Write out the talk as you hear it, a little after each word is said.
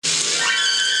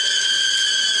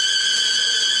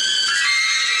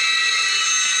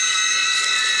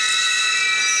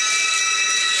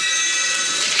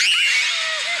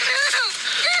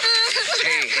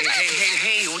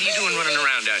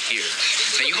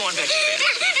going back to bed.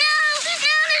 No,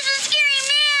 there's a scary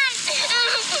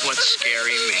man. What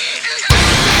scary man?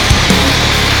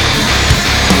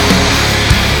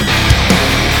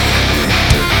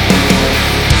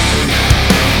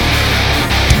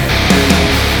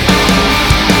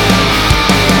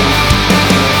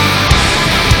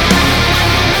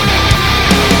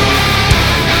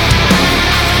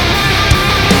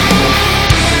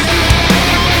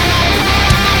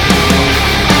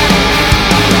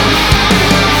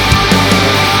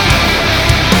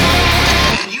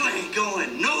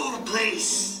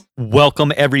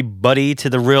 Welcome, everybody, to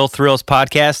the Real Thrills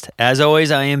podcast. As always,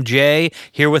 I am Jay,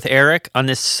 here with Eric on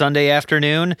this Sunday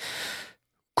afternoon.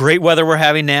 Great weather we're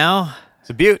having now. It's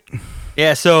a beaut.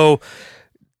 Yeah, so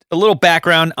a little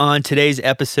background on today's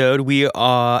episode. We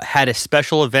had a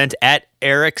special event at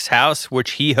Eric's house,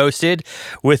 which he hosted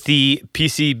with the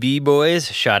PCB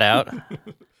boys. Shout out.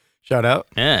 Shout out.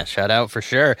 Yeah, shout out for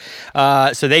sure.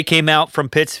 So they came out from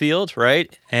Pittsfield,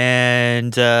 right?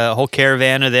 And a whole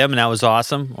caravan of them, and that was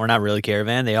awesome. Or not really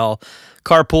caravan. They all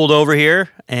carpooled over here,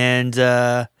 and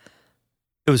it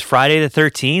was Friday the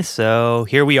 13th, so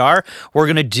here we are. We're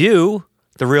going to do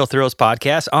the Real Thrills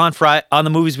podcast on the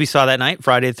movies we saw that night,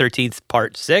 Friday the 13th,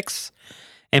 Part 6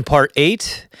 and Part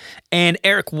 8. And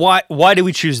Eric, why did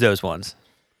we choose those ones?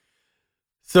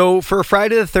 So for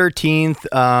Friday the 13th,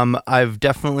 I've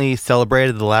definitely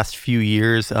celebrated the last few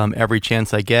years, every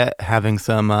chance I get, having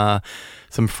some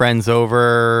friends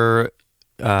over.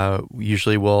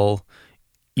 Usually we'll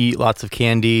eat lots of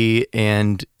candy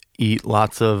and eat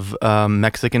lots of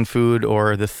Mexican food,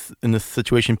 or in this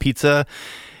situation, pizza,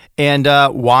 and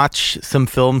watch some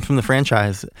films from the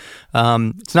franchise.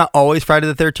 It's not always Friday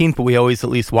the 13th, but we always at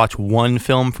least watch one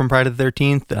film from Friday the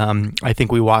 13th. I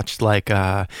think we watched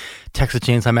Texas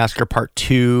Chainsaw Massacre Part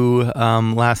 2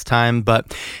 last time.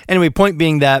 But anyway, point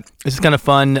being that this is kind of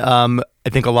fun. I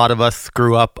think a lot of us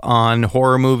grew up on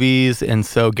horror movies, and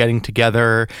so getting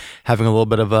together, having a little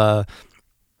bit of a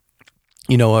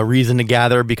reason to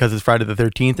gather because it's Friday the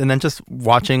 13th, and then just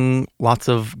watching lots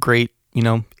of great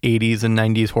 80s and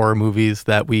 90s horror movies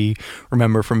that we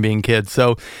remember from being kids.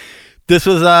 So this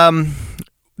was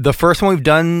the first one we've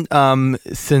done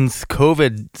since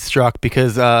COVID struck,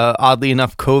 because oddly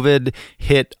enough, COVID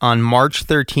hit on March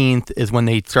 13th is when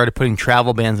they started putting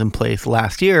travel bans in place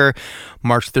last year.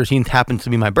 March 13th happens to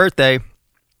be my birthday.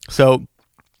 So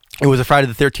it was a Friday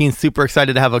the 13th, super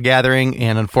excited to have a gathering,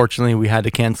 and unfortunately we had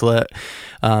to cancel it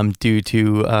due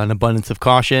to an abundance of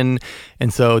caution.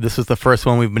 And so this was the first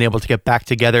one we've been able to get back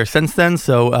together since then.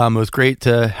 So it was great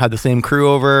to have the same crew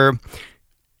over,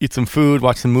 eat some food,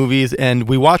 watch some movies. And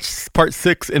we watched Part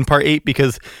 6 and Part 8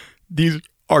 because these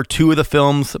are two of the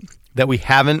films that we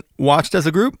haven't watched as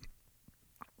a group.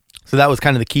 So that was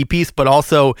kind of the key piece, but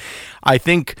also I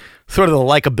think sort of the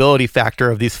likability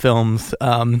factor of these films.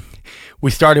 We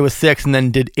started with 6 and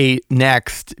then did 8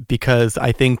 next, because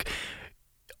I think,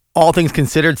 all things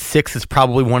considered, 6 is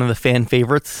probably one of the fan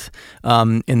favorites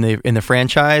in the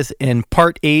franchise. And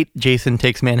Part 8, Jason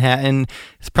Takes Manhattan,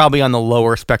 is probably on the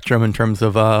lower spectrum in terms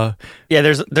of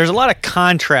there's a lot of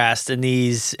contrast in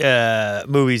these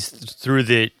movies through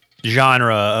the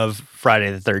genre of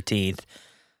Friday the 13th.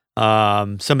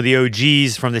 Some of the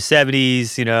OGs from the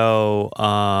 70s,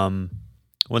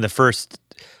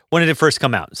 when did it first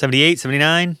come out? 78,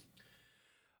 79?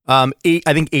 I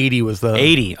think 80 was the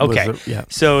 80. Okay. Yeah.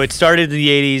 So it started in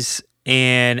the 80s,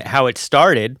 and how it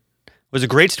started was a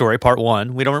great story, Part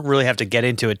 1. We don't really have to get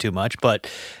into it too much, but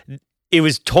it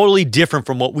was totally different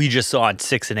from what we just saw in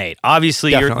 6 and 8.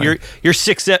 Obviously, you're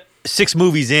six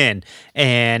movies in,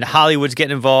 and Hollywood's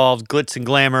getting involved, glitz and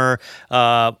glamour,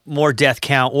 more death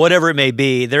count, whatever it may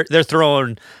be. They're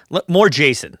throwing more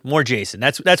Jason.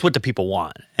 That's what the people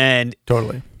want, and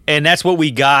totally. And that's what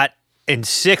we got. And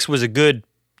 6 was a good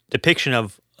depiction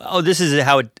of, this is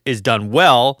how it is done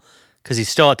well, because he's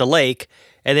still at the lake.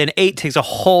 And then 8 takes a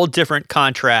whole different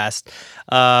contrast,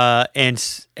 and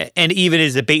even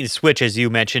is a bait and switch, as you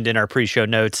mentioned in our pre-show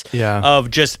notes, of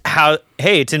just how,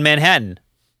 hey, it's in Manhattan.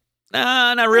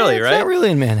 Not really, right? It's not really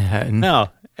in Manhattan. No.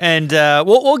 And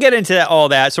we'll get into all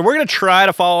that. So we're going to try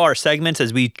to follow our segments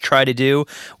as we try to do.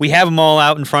 We have them all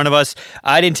out in front of us.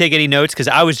 I didn't take any notes because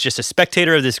I was just a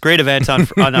spectator of this great event on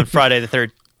Friday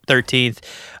the 13th.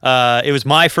 It was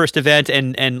my first event,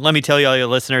 and let me tell you, all your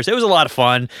listeners, it was a lot of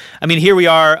fun. I mean, here we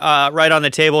are right on the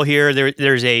table here.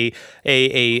 There's a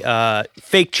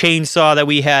fake chainsaw that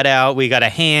we had out. We got a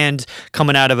hand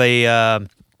coming out of a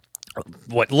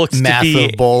what looks massive to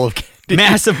be bowl of candy.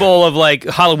 Massive bowl of like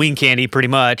Halloween candy, pretty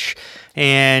much.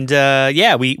 And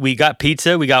we got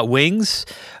pizza, we got wings,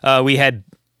 we had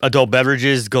adult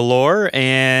beverages galore,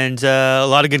 and a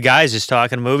lot of good guys just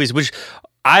talking movies, which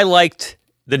I liked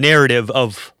the narrative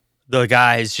of the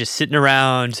guys just sitting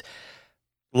around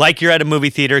like you're at a movie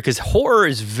theater, because horror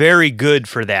is very good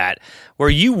for that, where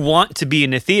you want to be in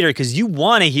the theater because you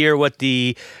want to hear what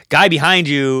the guy behind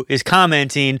you is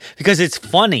commenting because it's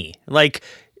funny. Like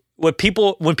when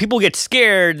people get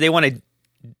scared, they want to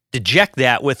deject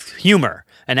that with humor.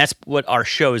 And that's what our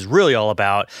show is really all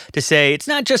about, to say it's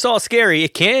not just all scary.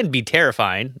 It can be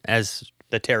terrifying, as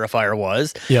the Terrifier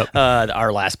was,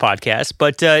 our last podcast.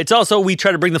 But it's also, we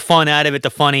try to bring the fun out of it, the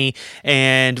funny.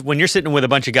 And when you're sitting with a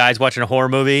bunch of guys watching a horror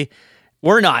movie,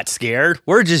 we're not scared.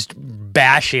 We're just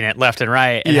bashing it left and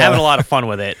right and having a lot of fun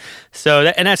with it. So,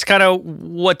 and that's kind of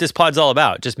what this pod's all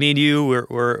about. Just me and you,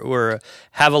 we're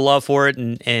have a love for it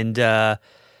and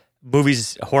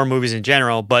movies, horror movies in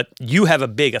general. But you have a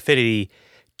big affinity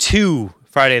to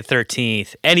Friday the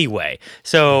 13th anyway.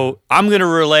 So I'm going to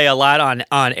relay a lot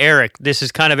on Eric. This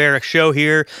is kind of Eric's show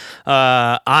here.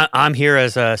 I'm here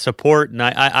as a support, and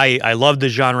I love the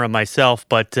genre myself,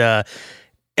 but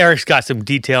Eric's got some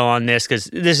detail on this because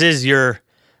this is your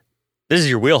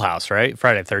wheelhouse, right?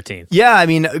 Friday the 13th. Yeah, I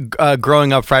mean,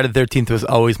 growing up, Friday the 13th was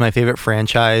always my favorite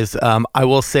franchise. I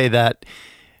will say that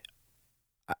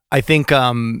I think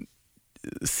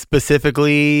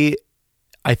specifically,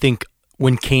 I think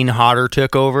when Kane Hodder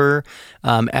took over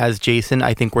as Jason,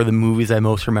 I think were the movies I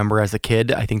most remember as a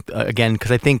kid. I think, again, because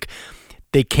I think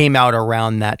they came out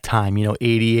around that time,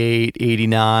 88,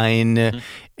 89,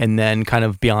 and then kind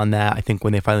of beyond that, I think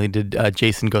when they finally did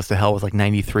Jason Goes to Hell was like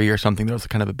 93 or something. There was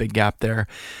kind of a big gap there.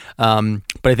 But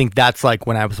I think that's like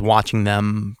when I was watching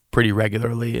them pretty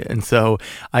regularly. And so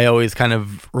I always kind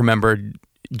of remembered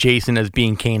Jason as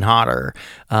being Kane Hodder.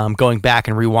 Going back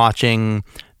and rewatching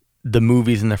the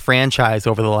movies in the franchise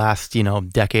over the last,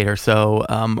 decade or so,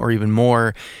 or even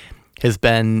more, has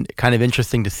been kind of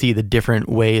interesting to see the different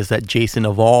ways that Jason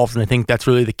evolves. And I think that's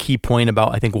really the key point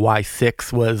about, I think, why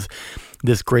 6 was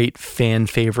this great fan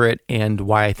favorite and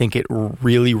why I think it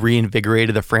really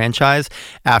reinvigorated the franchise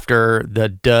after the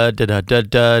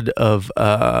dud of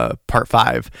part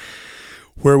 5.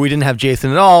 Where we didn't have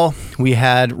Jason at all, we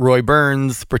had Roy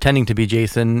Burns pretending to be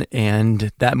Jason,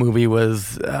 and that movie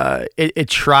was, it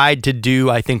tried to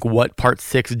do, I think, what Part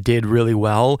 6 did really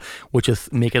well, which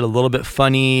is make it a little bit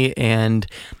funny, and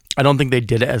I don't think they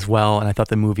did it as well, and I thought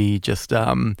the movie just,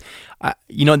 there's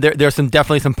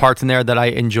definitely some parts in there that I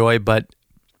enjoy, but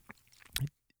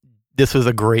this was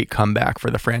a great comeback for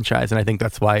the franchise, and I think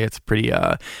that's why it's pretty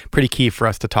key for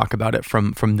us to talk about it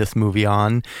from this movie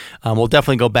on. We'll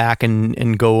definitely go back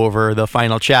and go over the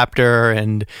final chapter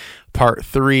and part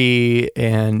 3,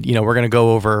 and we're going to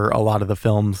go over a lot of the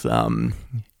films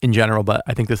in general, but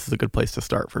I think this is a good place to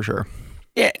start for sure.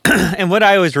 Yeah, and what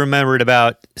I always remembered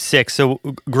about 6, so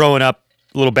growing up,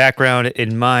 a little background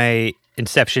in my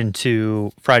inception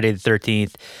to Friday the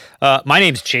 13th. My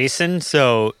name's Jason,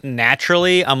 so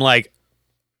naturally I'm like,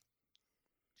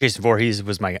 Jason Voorhees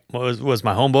was my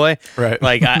homeboy. Right.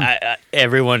 Like I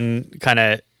everyone kind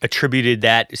of attributed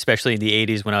that, especially in the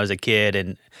 80s when I was a kid,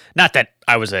 and not that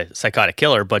I was a psychotic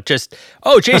killer, but just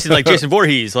Jason, like Jason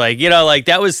Voorhees, like like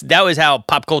that was how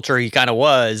pop culture he kind of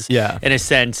was. Yeah. In a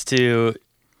sense,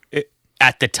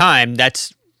 at the time,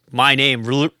 that's my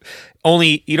name.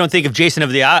 Only you don't think of Jason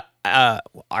of the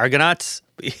Argonauts,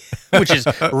 which is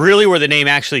really where the name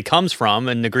actually comes from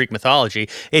in the Greek mythology.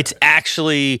 It's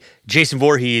actually Jason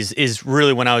Voorhees is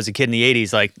really when I was a kid in the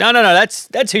 80s. Like, no,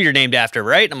 that's who you're named after,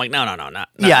 right? And I'm like, no, not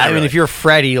yeah, I mean, really. If you're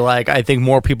Freddie, like I think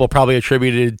more people probably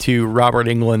attributed to Robert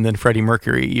Englund than Freddie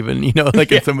Mercury, even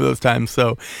in some of those times.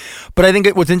 So, but I think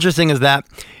what's interesting is that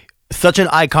such an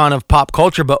icon of pop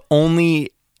culture, but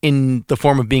only in the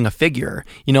form of being a figure.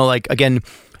 Like again,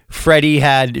 Freddie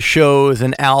had shows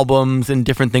and albums and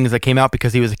different things that came out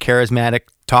because he was a charismatic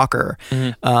talker.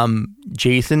 Mm-hmm.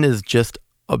 Jason is just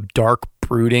a dark,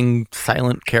 brooding,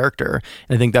 silent character.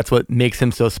 And I think that's what makes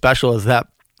him so special, is that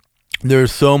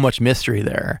there's so much mystery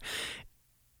there.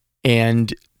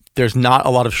 And there's not a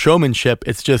lot of showmanship.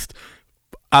 It's just,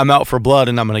 I'm out for blood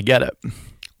and I'm going to get it.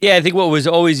 Yeah, I think what was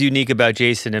always unique about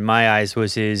Jason in my eyes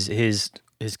was his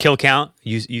kill count.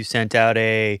 You sent out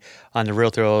on the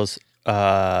Real Thrills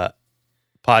podcast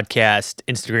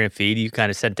Instagram feed, you kind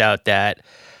of sent out that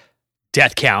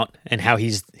death count and how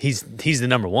he's the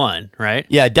number one, right?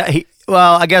 Yeah,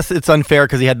 well, I guess it's unfair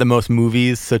because he had the most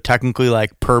movies, so technically,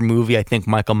 like per movie, I think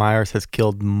Michael Myers has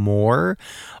killed more.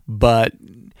 But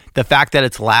the fact that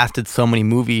it's lasted so many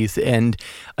movies, and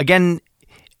again,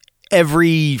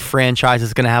 every franchise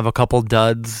is going to have a couple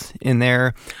duds in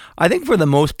there. I think for the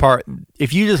most part,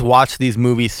 if you just watch these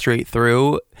movies straight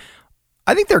through,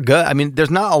 I think they're good. I mean,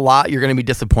 there's not a lot you're going to be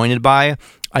disappointed by,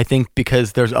 I think,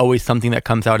 because there's always something that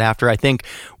comes out after. I think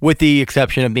with the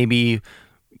exception of maybe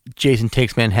Jason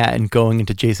Takes Manhattan going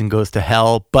into Jason Goes to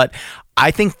Hell. But I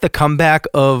think the comeback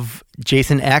of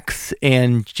Jason X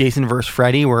and Jason vs.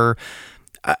 Freddy were,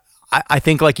 I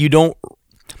think like you don't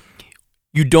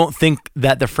think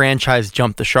that the franchise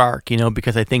jumped the shark,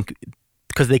 because I think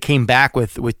because they came back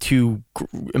with two,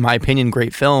 in my opinion,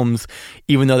 great films,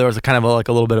 even though there was a kind of like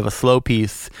a little bit of a slow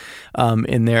piece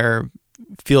in there,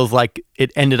 feels like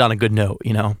it ended on a good note,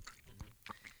 And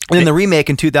then the remake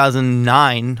in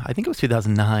 2009, I think it was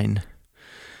 2009.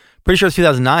 Pretty sure it's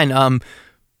 2009.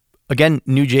 Again,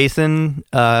 new Jason,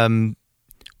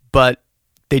 but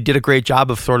they did a great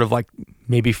job of sort of like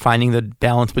maybe finding the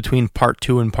balance between part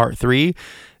 2 and part 3.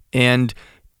 And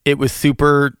it was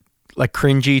super like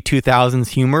cringy 2000s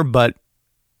humor, but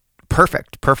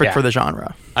perfect for the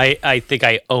genre. I think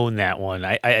I own that one.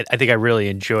 I think I really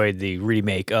enjoyed the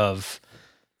remake of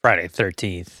Friday the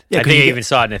 13th. Yeah, I think I even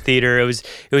saw it in a theater. It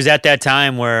was at that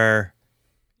time where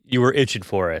you were itching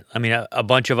for it. I mean, a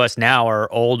bunch of us now are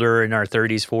older, in our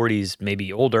 30s, 40s,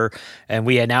 maybe older, and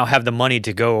we now have the money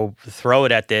to go throw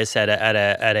it at this at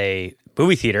a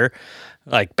movie theater.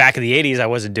 Like back in the 80s, I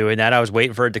wasn't doing that. I was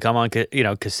waiting for it to come on,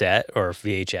 cassette or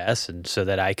VHS, and so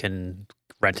that I can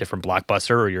rent it from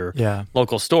Blockbuster or your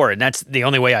local store. And that's the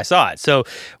only way I saw it. So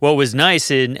what was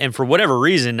nice, and for whatever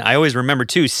reason, I always remember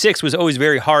too, 6 was always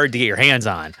very hard to get your hands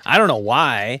on. I don't know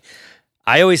why.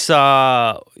 I always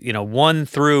saw, 1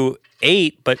 through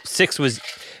 8, but 6 was,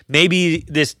 maybe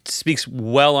this speaks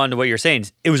well onto what you're saying.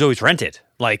 It was always rented.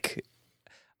 Like,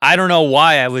 I don't know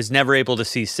why I was never able to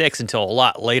see 6 until a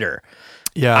lot later.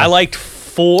 Yeah. I liked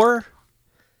 4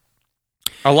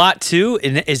 a lot too.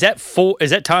 And is that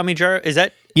Tommy Jarvis? Is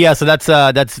that? Yeah, so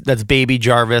that's Baby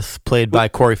Jarvis, played by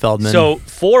Corey Feldman. So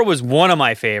 4 was one of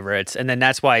my favorites, and then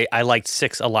that's why I liked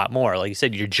 6 a lot more. Like you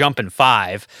said, you're jumping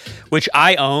 5, which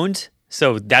I owned.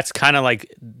 So that's kind of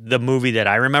like the movie that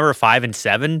I remember. 5 and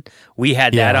 7, we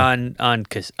had that on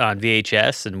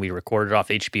VHS, and we recorded off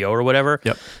HBO or whatever.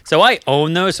 Yep. So I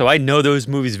own those, so I know those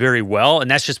movies very well,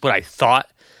 and that's just what I thought.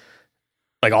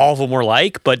 Like all of them were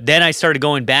like, but then I started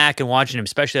going back and watching them,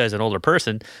 especially as an older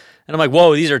person, and I'm like,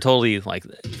 whoa, these are totally like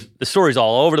the story's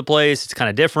all over the place. It's kind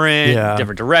of different,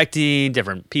 different directing,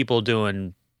 different people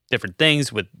doing different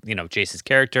things with Jason's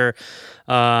character,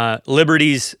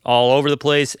 liberties all over the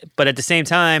place. But at the same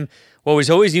time, what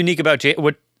was always unique about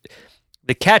what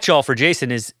the catch-all for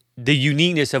Jason is the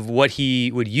uniqueness of what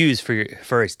he would use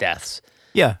for his deaths.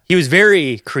 Yeah, he was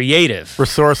very creative,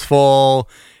 resourceful.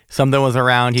 Something was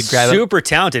around, he'd grab it. Super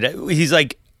talented. He's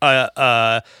like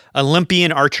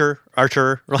Olympian archer.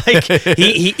 Like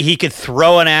he could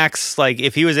throw an axe. Like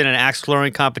if he was in an axe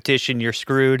throwing competition, you're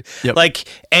screwed. Yep. Like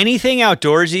anything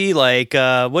outdoorsy, like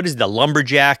what is the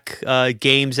lumberjack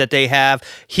games that they have?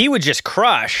 He would just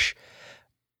crush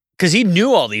because he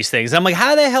knew all these things. I'm like,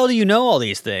 how the hell do you know all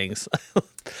these things?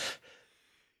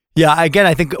 Yeah, again,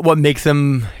 I think what makes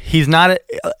him,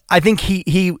 I think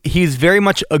he's very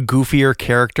much a goofier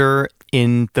character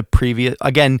in the previous,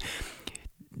 again,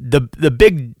 the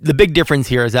big difference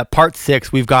here is that part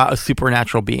 6, we've got a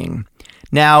supernatural being.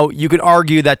 Now, you could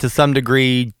argue that to some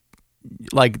degree,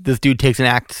 like this dude takes an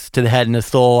axe to the head and is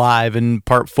still alive in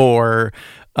part 4,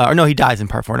 or no, he dies in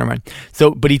part 4, never mind.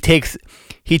 So, but he takes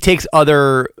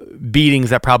other beatings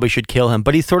that probably should kill him,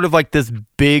 but he's sort of like this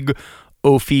big,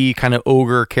 oafy kind of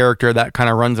ogre character that kind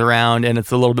of runs around, and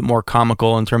it's a little bit more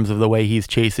comical in terms of the way he's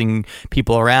chasing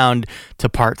people around, to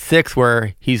part 6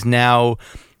 where he's now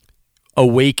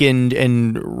awakened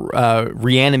and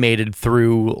reanimated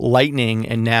through lightning,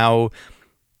 and now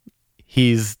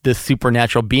he's this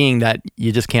supernatural being that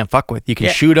you just can't fuck with. You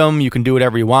can shoot him, you can do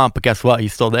whatever you want, but guess what?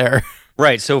 He's still there.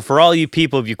 Right. So for all you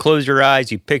people, if you close your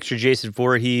eyes, you picture Jason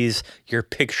Voorhees, you're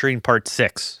picturing part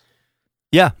 6.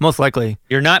 Yeah, most likely.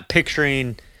 You're not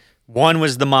picturing 1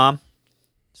 was the mom.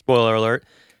 Spoiler alert.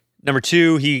 Number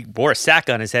 2, he wore a sack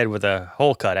on his head with a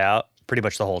hole cut out pretty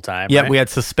much the whole time. Yeah, right? We had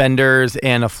suspenders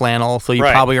and a flannel, so you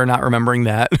probably are not remembering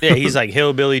that. Yeah, he's like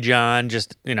Hillbilly John,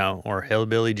 just, or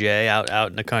Hillbilly Jay out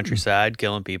in the countryside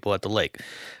killing people at the lake.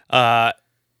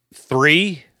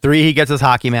 3, he gets his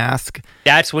hockey mask.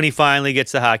 That's when he finally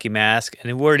gets the hockey mask.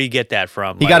 And where did he get that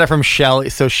from? He got it from Shelley.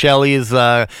 So Shelley is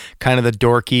kind of the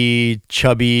dorky,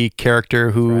 chubby character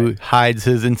who hides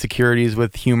his insecurities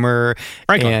with humor.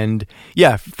 Franklin. And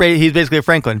yeah, he's basically a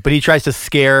Franklin. But he tries to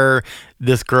scare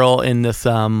this girl in this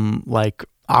like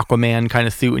Aquaman kind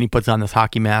of suit, and he puts on this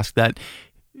hockey mask that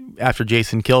after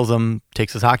Jason kills him,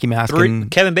 takes his hockey mask. 3,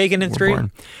 Kevin Bacon in 3?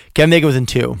 Kevin Bacon was in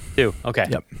 2. 2, okay.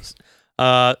 Yep.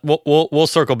 We'll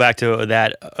circle back to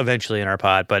that eventually in our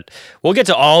pod, but we'll get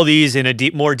to all these in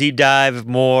a more deep dive,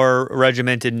 more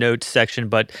regimented notes section.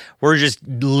 But we're just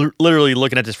literally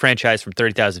looking at this franchise from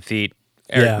 30,000 feet.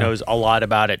 Eric knows a lot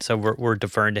about it, so we're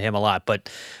deferring to him a lot. But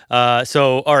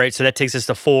so all right, so that takes us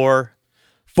to 4.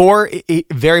 4,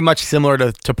 very much similar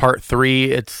to part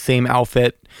 3. It's same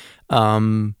outfit.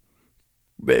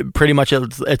 Pretty much,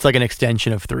 it's like an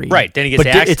extension of 3. Right. Then he gets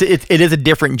axed. It is a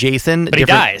different Jason, but he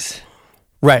dies.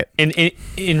 Right.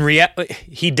 In reality,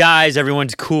 he dies.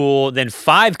 Everyone's cool. Then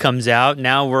 5 comes out.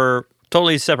 Now we're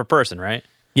totally a separate person, right?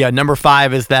 Yeah. Number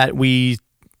 5 is that we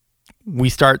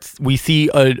see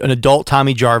an adult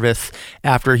Tommy Jarvis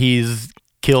after he's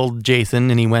killed Jason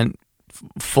and he went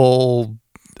full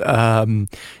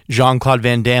Jean-Claude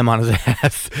Van Damme on his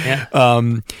ass. Yeah.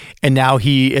 And now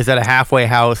he is at a halfway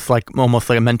house, like almost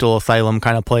like a mental asylum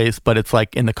kind of place, but it's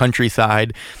like in the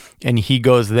countryside. And he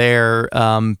goes there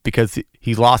because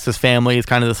he's lost his family. He's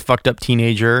kind of this fucked up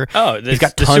teenager. Oh, he's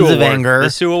got tons of anger.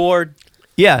 The Sue Award.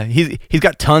 Yeah, he's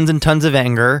got tons and tons of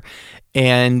anger,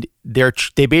 and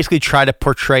they basically try to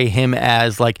portray him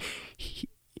as like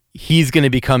he's going to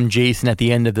become Jason at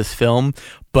the end of this film.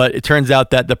 But it turns out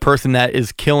that the person that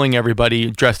is killing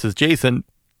everybody dressed as Jason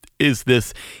is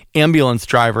this ambulance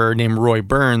driver named Roy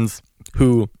Burns,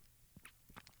 who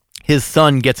his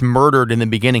son gets murdered in the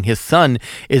beginning. His son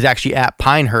is actually at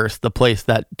Pinehurst, the place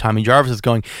that Tommy Jarvis is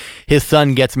going. His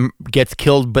son gets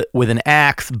killed, but with an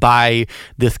axe by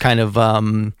this kind of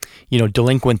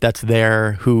delinquent that's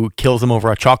there who kills him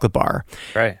over a chocolate bar.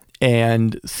 Right.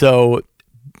 And so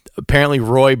apparently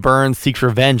Roy Burns seeks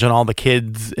revenge on all the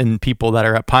kids and people that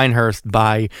are at Pinehurst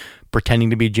by pretending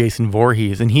to be Jason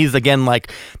Voorhees. And he's, again,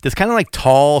 like this kind of like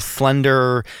tall,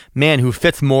 slender man who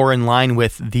fits more in line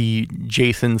with the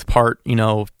Jason's part,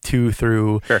 2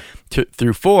 through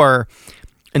 4.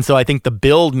 And so I think the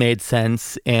build made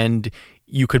sense and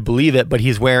you could believe it, but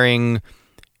he's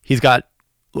got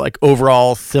like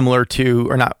overalls similar to,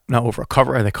 or not over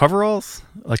cover, are they coveralls?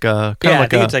 Like a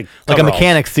kind of like a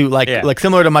mechanic suit, like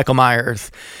similar to Michael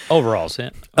Myers. Overalls, yeah.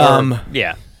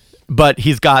 Yeah. But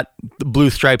he's got the blue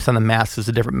stripes on the mask. It's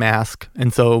a different mask,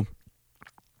 and so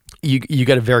you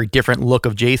get a very different look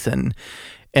of Jason.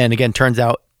 And again, turns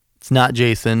out it's not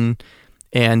Jason.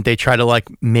 And they try to like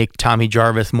make Tommy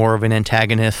Jarvis more of an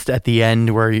antagonist at the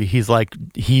end, where he's like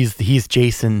he's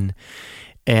Jason.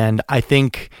 And I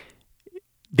think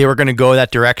they were going to go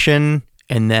that direction,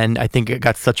 and then I think it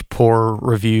got such poor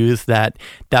reviews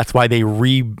that's why they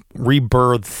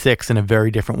rebirthed 6 in a very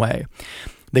different way.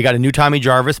 They got a new Tommy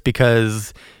Jarvis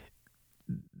because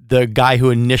the guy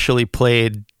who initially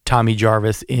played Tommy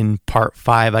Jarvis in part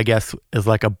 5, I guess, is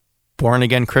like a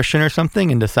born-again Christian or something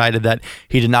and decided that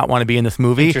he did not want to be in this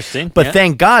movie. Interesting. But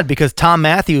thank God, because Tom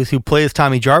Matthews, who plays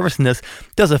Tommy Jarvis in this,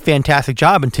 does a fantastic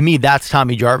job. And to me, that's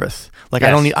Tommy Jarvis. Like,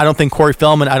 yes. I don't think Corey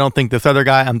Feldman, I don't think this other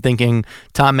guy. I'm thinking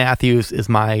Tom Matthews is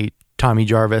my Tommy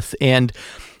Jarvis. And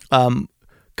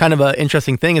kind of an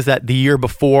interesting thing is that the year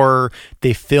before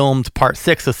they filmed part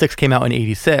 6, so 6 came out in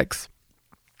 86,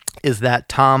 is that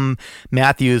Tom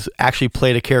Matthews actually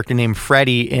played a character named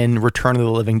Freddy in Return of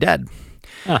the Living Dead.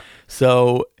 Huh.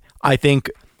 So I think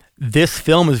this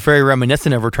film is very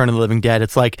reminiscent of Return of the Living Dead.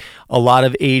 It's like a lot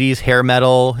of 80s hair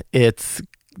metal. It's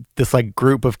this like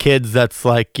group of kids that's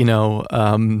like, they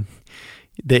kind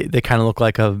of look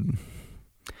like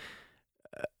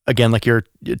again, like your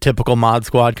typical Mod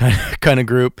Squad kind of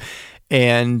group.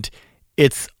 And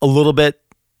it's a little bit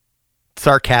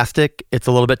sarcastic. It's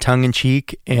a little bit tongue in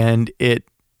cheek, and it,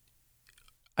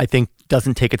 I think,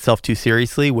 doesn't take itself too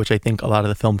seriously, which I think a lot of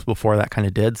the films before that kind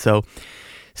of did. So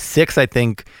 6, I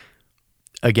think,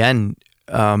 again,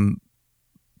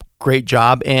 great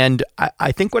job. And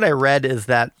I think what I read is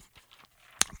that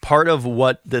part of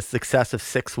what the success of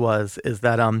 6 is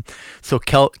that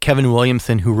Kevin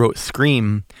Williamson, who wrote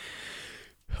Scream,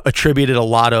 attributed a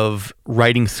lot of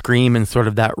writing Scream and sort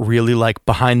of that really like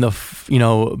behind the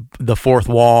fourth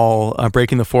wall,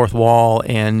 breaking the fourth wall,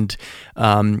 and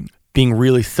being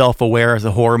really self-aware as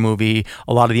a horror movie.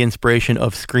 A lot of the inspiration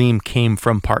of Scream came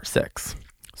from part 6.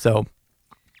 So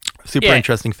super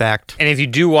interesting fact. And if you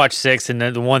do watch 6, and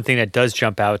the one thing that does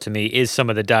jump out to me is some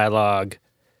of the dialogue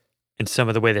and some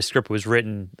of the way the script was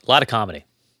written. A lot of comedy.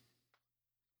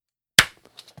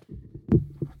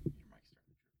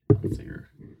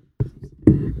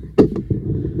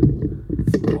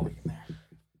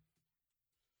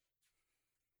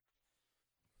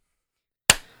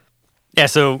 Yeah,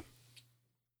 so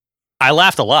I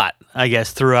laughed a lot, I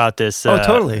guess, throughout this. Oh,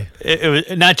 totally. It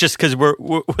was not just because we're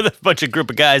with a bunch of group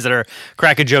of guys that are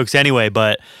cracking jokes anyway,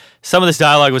 but some of this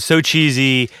dialogue was so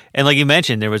cheesy. And like you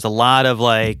mentioned, there was a lot of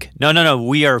like, no,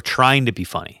 we are trying to be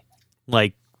funny.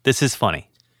 Like, this is funny.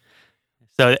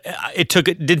 So it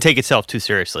didn't take itself too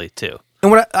seriously, too.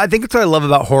 And I think that's what I love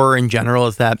about horror in general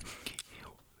is that,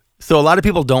 so a lot of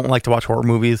people don't like to watch horror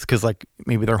movies because like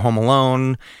maybe they're home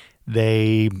alone.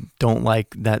 They don't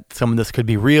like that some of this could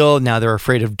be real. Now they're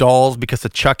afraid of dolls because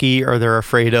of Chucky, or they're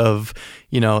afraid of,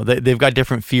 they've got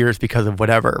different fears because of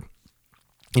whatever.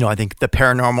 I think the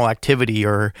Paranormal Activity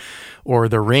or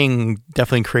The Ring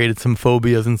definitely created some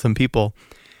phobias in some people.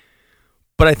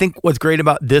 But I think what's great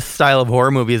about this style of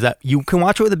horror movie is that you can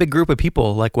watch it with a big group of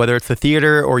people, like whether it's the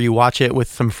theater or you watch it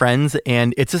with some friends,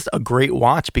 and it's just a great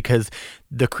watch because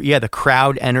the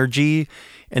crowd energy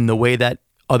and the way that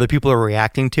other people are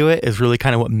reacting to it is really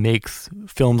kind of what makes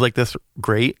films like this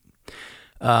great.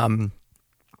 So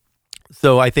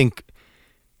I think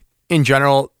in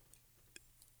general,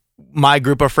 my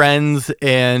group of friends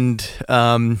and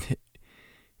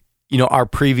our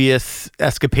previous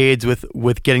escapades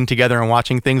with getting together and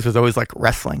watching things was always like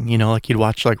wrestling, like you'd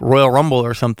watch like Royal Rumble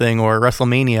or something or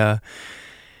WrestleMania.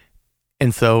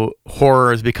 And so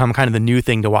horror has become kind of the new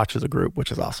thing to watch as a group,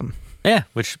 which is awesome. Yeah,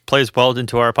 which plays well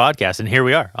into our podcast. And here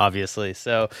we are, obviously.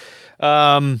 So,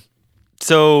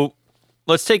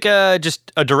 let's take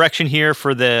just a direction here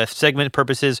for the segment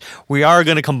purposes. We are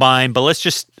going to combine, but let's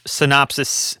just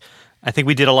synopsis. I think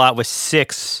we did a lot with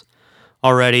 6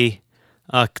 already.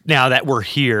 Now that we're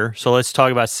here, so let's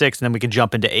talk about 6, and then we can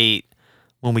jump into 8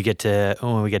 when we get to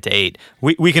 8.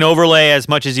 We can overlay as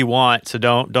much as you want, so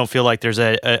don't feel like there's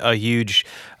a huge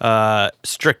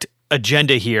strict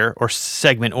agenda here or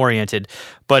segment oriented.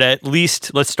 But at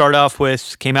least let's start off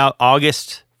with came out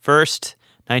August 1st,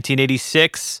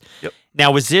 1986. Yep.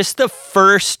 Now, was this the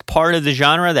first part of the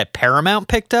genre that Paramount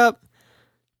picked up?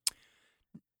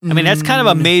 I mean, that's kind of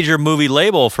a major movie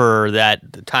label for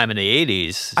that time in the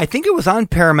 80s. I think it was on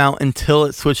Paramount until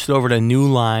it switched over to New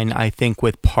Line, I think,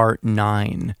 with Part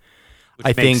 9.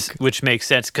 Which makes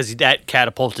sense because that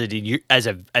catapulted you as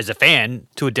a fan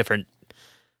to a different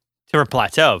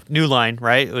plateau. New Line,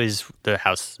 right? It was the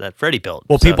house that Freddie built.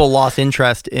 Well, people lost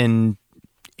interest in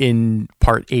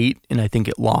Part 8, and I think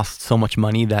it lost so much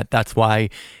money that's why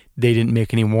they didn't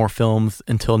make any more films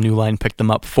until New Line picked them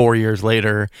up 4 years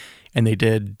later. And they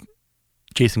did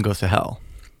Jason Goes to Hell.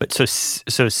 But so 6,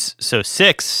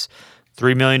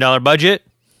 $3 million budget.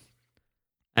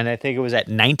 And I think it was at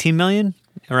 19 million,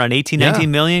 around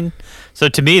 19 million. So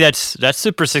to me, that's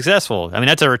super successful. I mean,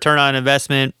 that's a return on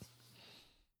investment,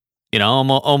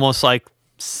 almost like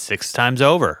 6 times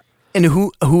over. And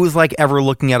who's like ever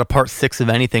looking at a part 6 of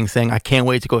anything saying, I can't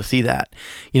wait to go see that,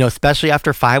 especially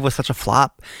after 5 was such a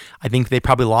flop. I think they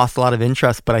probably lost a lot of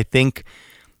interest, but I think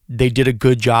they did a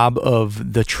good job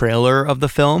of the trailer of the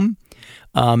film.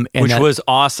 Which was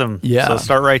awesome. Yeah. So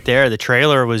start right there. The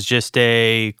trailer was just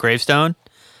a gravestone.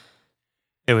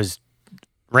 It was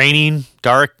raining,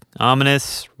 dark,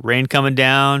 ominous, rain coming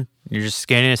down. You're just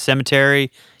scanning a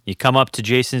cemetery. You come up to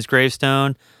Jason's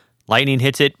gravestone. Lightning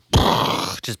hits it.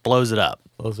 Just blows it up.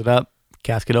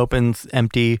 Casket opens,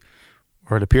 empty,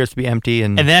 or it appears to be empty.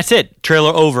 And that's it.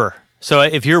 Trailer over. So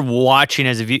if you're watching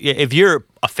if you're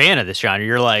a fan of this genre,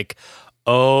 you're like,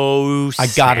 oh, snap.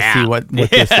 I gotta see what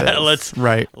this is.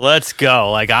 Let's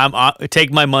go. Like I'm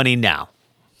take my money now.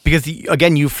 Because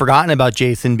again, you've forgotten about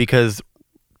Jason because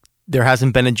there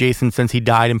hasn't been a Jason since he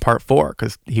died in Part 4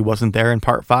 because he wasn't there in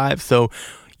Part 5. So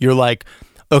you're like,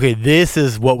 okay, this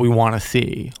is what we want to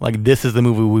see. Like this is the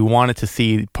movie we wanted to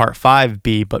see Part 5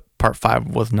 be, but Part 5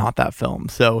 was not that film.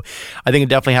 So I think it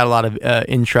definitely had a lot of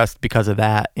interest because of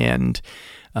that. And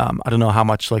I don't know how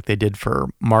much like they did for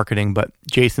marketing, but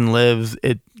Jason Lives,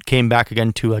 it came back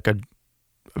again to like a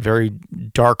very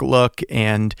dark look,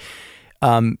 and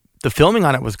the filming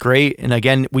on it was great. And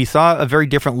again, we saw a very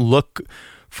different look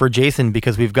for Jason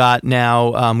because we've got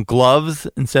now gloves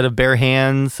instead of bare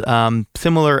hands,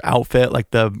 similar outfit, like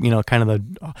the, kind of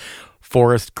the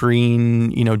forest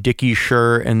green, Dickie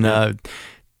shirt and the,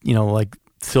 like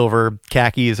silver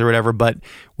khakis or whatever, but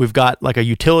we've got like a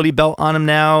utility belt on him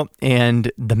now,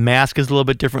 and the mask is a little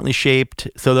bit differently shaped.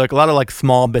 So like a lot of like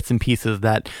small bits and pieces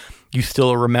that you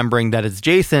still are remembering that it's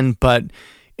Jason, but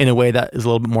in a way that is a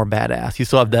little bit more badass. You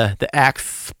still have the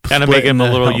axe, kind of make him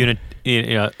a little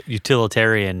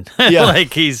utilitarian. Yeah.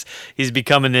 Like he's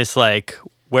becoming this like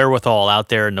wherewithal out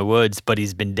there in the woods, but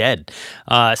he's been dead.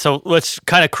 So let's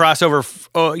kind of cross over,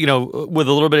 with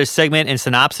a little bit of segment and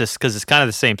synopsis because it's kind of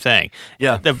the same thing.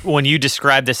 Yeah. When you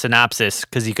describe the synopsis,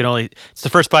 because it's the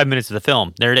first 5 minutes of the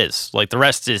film. There it is. Like the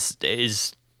rest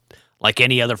is like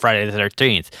any other Friday the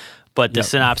 13th. But the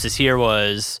synopsis here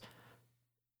was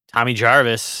Tommy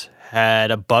Jarvis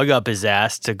had a bug up his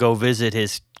ass to go visit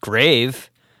his grave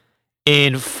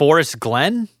in Forest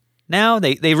Glen. Now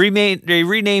they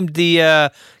renamed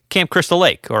the Camp Crystal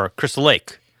Lake or Crystal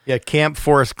Lake. Yeah, Camp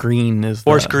Forest Green is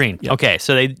Forest Green. Yep. Okay,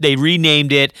 so they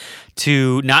renamed it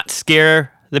to not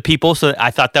scare the people. So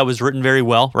I thought that was written very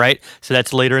well, right? So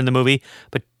that's later in the movie.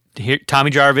 But here, Tommy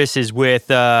Jarvis is with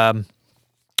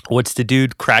what's the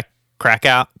dude?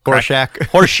 Krakow?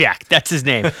 Horshack. That's his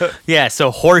name. Yeah.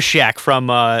 So Horshack from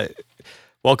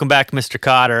Welcome Back, Mr.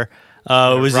 Cotter.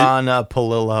 Was Ron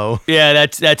Palillo. Yeah,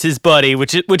 that's his buddy,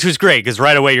 which was great because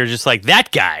right away you're just like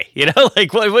that guy,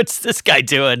 like what's this guy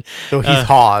doing? So he's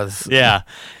Hawes. Yeah,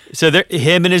 so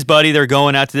him and his buddy they're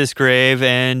going out to this grave,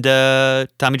 and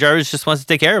Tommy Jarvis just wants to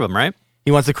take care of him, right? He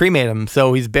wants to cremate him,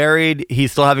 so he's buried.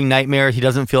 He's still having nightmares. He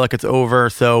doesn't feel like it's over.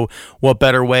 So what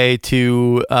better way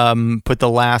to put the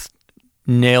last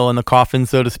nail in the coffin,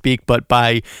 so to speak, but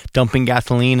by dumping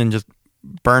gasoline and just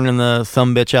burning the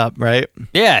sumbitch up, right?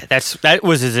 Yeah, that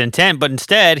was his intent, but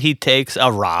instead he takes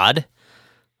a rod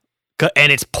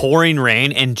and it's pouring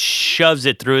rain and shoves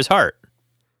it through his heart.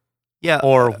 Yeah.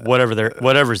 Or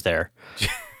whatever's there.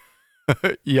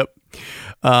 Yep.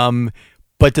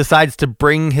 But decides to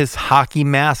bring his hockey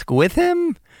mask with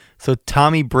him. So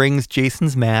Tommy brings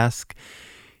Jason's mask.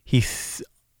 He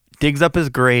digs up his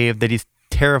grave that he's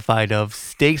terrified of,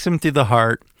 stakes him through the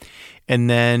heart. And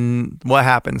then what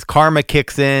happens? Karma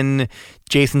kicks in.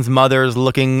 Jason's mother's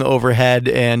looking overhead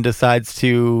and decides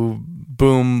to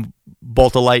boom,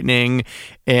 bolt of lightning,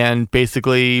 and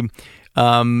basically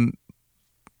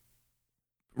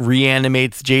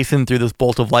reanimates Jason through this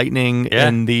bolt of lightning. Yeah.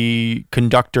 And the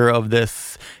conductor of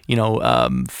this,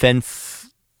 fence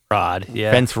rod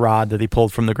that he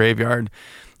pulled from the graveyard.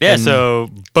 Yeah. And so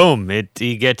boom,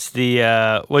 he gets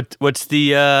the what's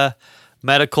the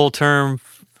medical term?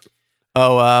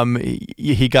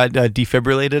 He got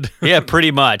defibrillated. Yeah,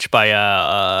 pretty much by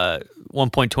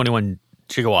 1.21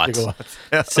 gigawatts.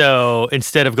 Yeah. So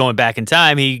instead of going back in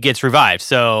time, he gets revived.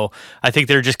 So I think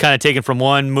they're just kind of taking from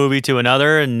one movie to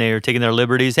another, and they're taking their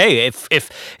liberties. Hey, if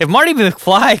Marty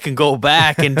McFly can go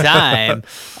back in time,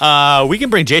 we can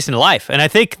bring Jason to life. And I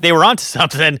think they were onto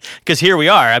something because here we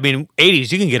are. I mean,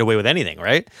 80s, you can get away with anything,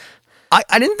 right?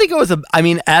 I didn't think it was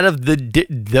out of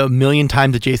the million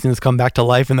times that Jason has come back to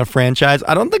life in the franchise,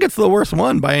 I don't think it's the worst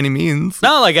one by any means.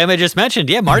 No, like I just mentioned,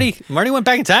 yeah, Marty went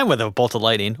back in time with a bolt of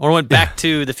lightning, or went back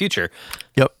to the future.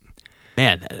 Yep.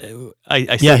 Man,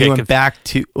 I still he went back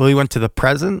to, he went to the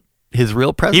present, his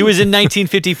real present. He was in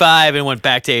 1955 and went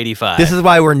back to 85. This is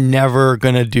why we're never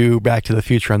going to do Back to the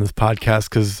Future on this podcast,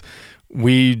 because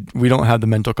we don't have the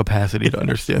mental capacity to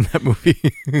understand that movie.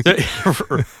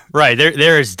 Right.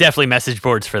 There is definitely message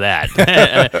boards for that.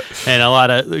 And a lot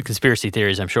of conspiracy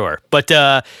theories, I'm sure. But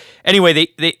anyway,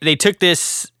 they took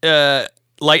this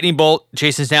lightning bolt.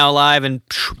 Jason's now alive, and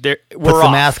we're puts off. The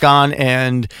mask on,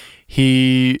 and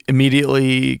he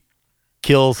immediately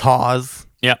kills Hawes.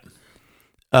 Yep.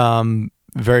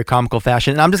 Very comical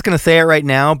fashion. And I'm just going to say it right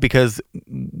now because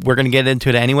we're going to get into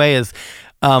it anyway, is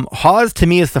Hawes to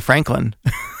me is the Franklin.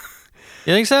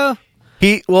 You think so?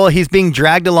 He's being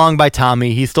dragged along by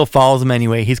Tommy. He still follows him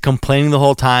anyway. He's complaining the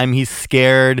whole time. He's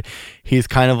scared. He's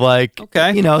kind of like,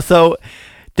 okay, so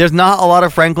there's not a lot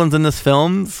of Franklins in this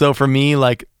film. So for me,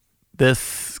 like,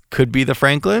 this could be the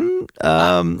Franklin.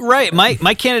 Right.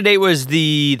 My candidate was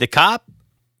the cop,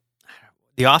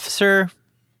 the officer,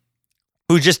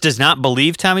 who just does not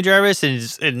believe Tommy Jarvis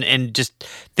and just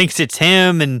thinks it's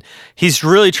him, and he's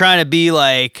really trying to be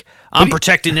like, I'm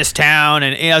protecting this town,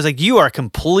 and I was like, you are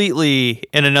completely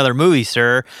in another movie,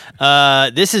 sir.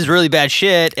 This is really bad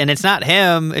shit, and it's not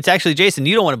him. It's actually Jason.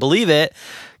 You don't want to believe it,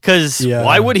 because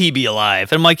why would he be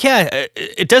alive? And I'm like, yeah,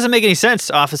 it doesn't make any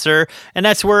sense, officer, and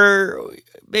that's where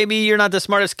maybe you're not the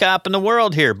smartest cop in the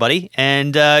world here, buddy.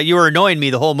 And you were annoying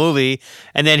me the whole movie.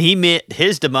 And then he met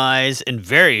his demise in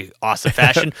very awesome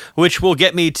fashion, which will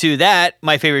get me to that,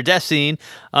 my favorite death scene.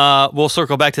 We'll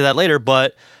circle back to that later.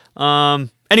 But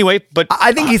anyway,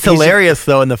 I think he's hilarious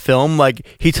though in the film. Like,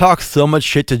 he talks so much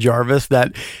shit to Jarvis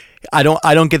that I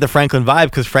don't get the Franklin vibe,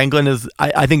 because Franklin is,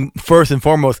 I think first and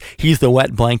foremost, he's the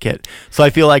wet blanket. So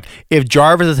I feel like if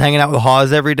Jarvis is hanging out with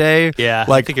Hawes every day, yeah,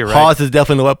 like, I think you're right. Hawes is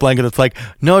definitely the wet blanket. It's like,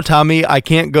 no, Tommy, I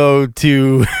can't go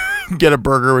to get a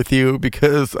burger with you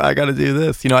because I got to do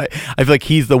this. I feel like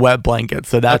he's the wet blanket.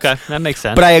 So that's okay. That makes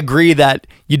sense. But I agree that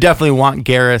you definitely want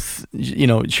Garrus,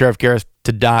 Sheriff Garrus,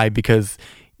 to die because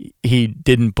he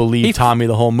didn't believe Tommy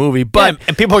the whole movie. But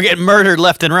and people are getting murdered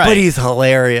left and right. But he's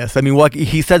hilarious. I mean, what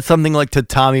he said something like to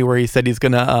Tommy where he said he's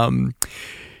gonna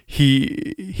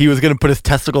he was gonna put his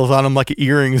testicles on him like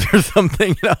earrings or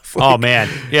something. Oh man,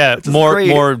 yeah, more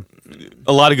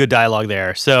a lot of good dialogue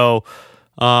there. So.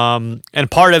 And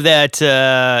part of that,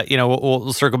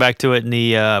 we'll circle back to it in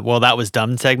the that was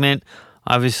dumb segment.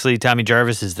 Obviously, Tommy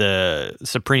Jarvis is the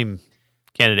supreme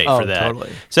candidate for that.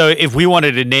 Totally. So if we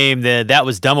wanted to name the That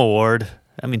Was Dumb Award,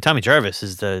 I mean, Tommy Jarvis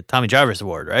is the Tommy Jarvis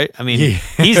Award, right? I mean,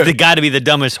 he's the guy to be the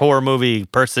dumbest horror movie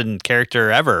character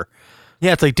ever.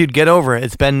 Yeah, it's like, dude, get over it.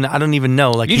 It's been, I don't even know.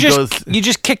 Like you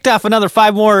just kicked off another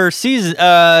 5 more season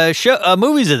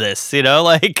movies of this,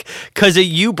 because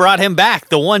you brought him back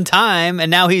the one time, and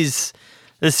now he's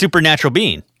the supernatural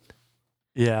being.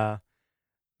 Yeah,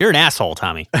 you're an asshole,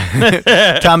 Tommy.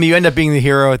 Tommy, you end up being the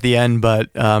hero at the end, but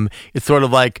it's sort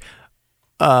of like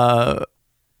a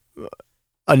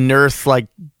nurse like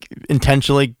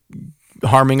intentionally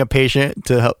harming a patient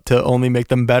to only make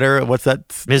them better. What's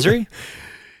that? Misery.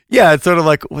 Yeah, it's sort of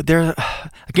like I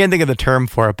can't think of the term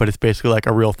for it, but it's basically like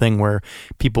a real thing where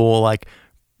people will like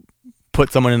put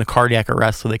someone in a cardiac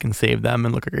arrest so they can save them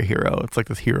and look like a hero. It's like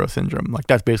this hero syndrome. Like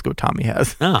that's basically what Tommy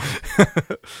has. Oh.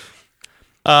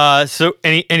 So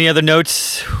any other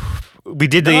notes? We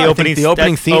did the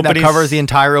opening scene that covers the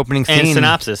entire opening scene and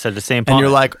synopsis at the same point. And you're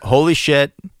like, holy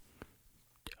shit.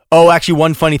 Oh, actually,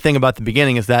 one funny thing about the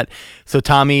beginning is that, so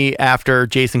Tommy, after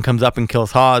Jason comes up and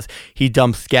kills Hawes, he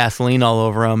dumps gasoline all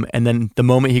over him, and then the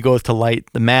moment he goes to light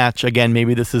the match, again,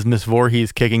 maybe this is Miss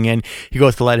Voorhees kicking in, he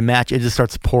goes to light a match, it just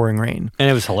starts pouring rain. And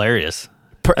it was hilarious.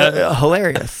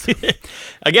 Hilarious.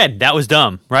 Again, that was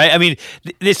dumb, right? I mean,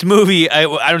 this movie,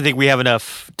 I don't think we have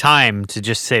enough time to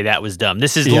just say that was dumb.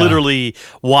 This is literally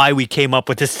why we came up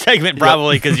with this segment,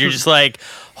 probably, because you're just like,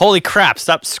 holy crap,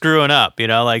 stop screwing up,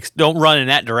 don't run in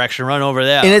that direction, run over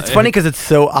that. And it's funny because it's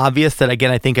so obvious that,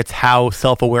 again, I think it's how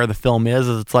self-aware the film is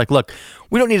it's like, look,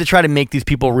 we don't need to try to make these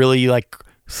people really, like,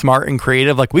 smart and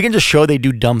creative. Like, we can just show they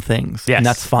do dumb things, and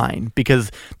that's fine,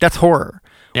 because that's horror.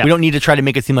 Yeah. We don't need to try to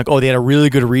make it seem like, oh, they had a really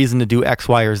good reason to do X,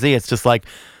 Y, or Z. It's just like,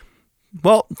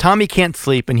 well, Tommy can't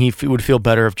sleep, and he would feel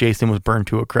better if Jason was burned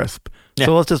to a crisp. Yeah.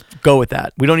 So let's just go with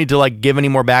that. We don't need to like give any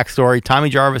more backstory. Tommy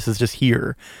Jarvis is just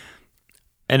here.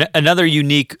 And another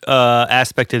unique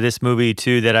aspect of this movie,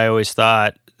 too, that I always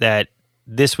thought that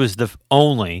this was the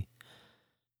only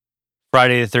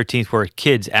Friday the 13th where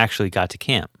kids actually got to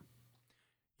camp.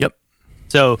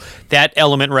 So that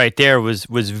element right there was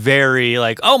very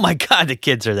like, oh my God, the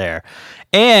kids are there.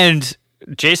 And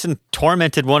Jason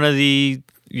tormented one of the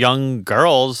young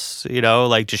girls,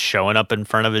 like just showing up in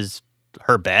front of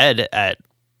her bed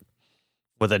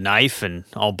with a knife and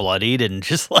all bloodied and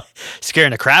just like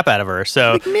scaring the crap out of her.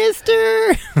 So like,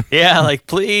 mister. Yeah, like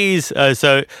please.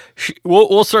 So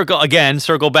we'll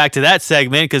circle back to that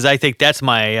segment because I think that's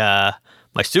my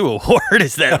Stu Award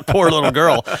is that poor little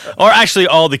girl. Or actually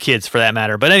all the kids for that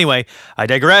matter. But anyway, I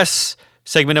digress.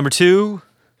 Segment number 2.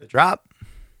 The drop.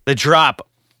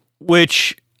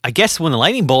 Which I guess when the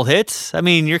lightning bolt hits, I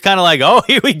mean, you're kind of like, oh,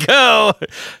 here we go.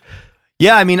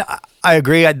 Yeah, I mean, I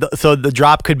agree. So the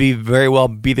drop could very well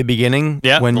be the beginning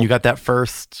when you got that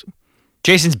first.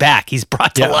 Jason's back. He's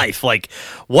brought to life. Like,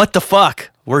 what the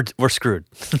fuck? We're screwed.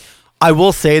 I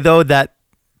will say, though, that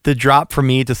the drop for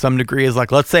me to some degree is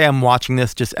like, let's say I'm watching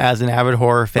this just as an avid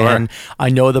horror fan. Sure. I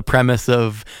know the premise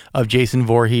of Jason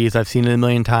Voorhees. I've seen it a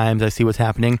million times. I see what's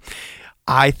happening.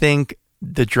 I think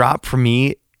the drop for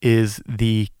me is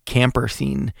the camper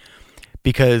scene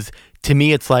because to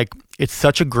me, it's like, it's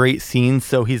such a great scene.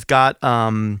 So we've got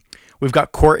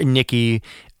Court and Nikki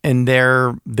and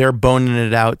they're boning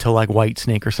it out to like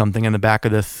Whitesnake or something in the back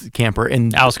of this camper.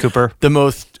 And Alice Cooper. The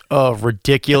most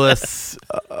ridiculous,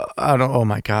 oh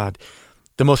my God.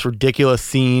 The most ridiculous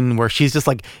scene where she's just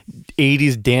like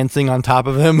 80s dancing on top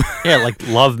of him. Yeah, like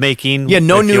love making. Yeah,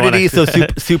 no nudity, so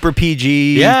super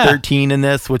PG 13 in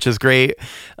this, which is great.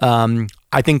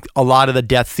 I think a lot of the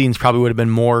death scenes probably would have been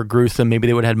more gruesome. Maybe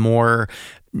they would have had more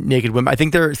naked women. I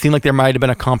think there seemed like there might have been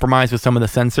a compromise with some of the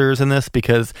censors in this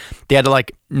because they had to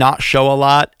like not show a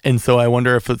lot. And so I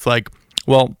wonder if it's like,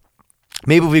 well,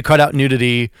 maybe if we cut out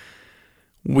nudity,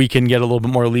 we can get a little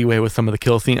bit more leeway with some of the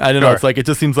kill scene. I don't know. It's like, it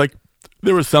just seems like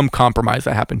there was some compromise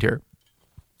that happened here.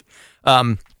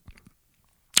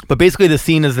 But basically the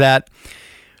scene is that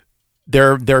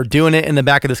they're doing it in the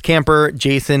back of this camper.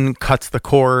 Jason cuts the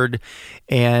cord,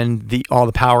 and all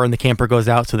the power in the camper goes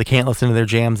out, so they can't listen to their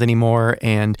jams anymore,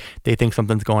 and they think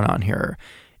something's going on here.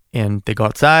 And they go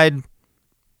outside.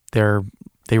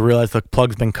 They realize the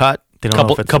plug's been cut. They don't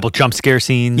know if it's couple jump scare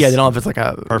scenes. Yeah, they don't know if it's like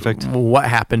a perfect what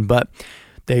happened, but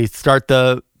they start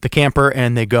the camper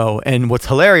and they go. And what's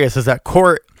hilarious is that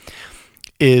Court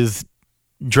is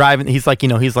driving. He's like,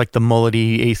 he's like the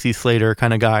mullety AC Slater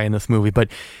kind of guy in this movie, but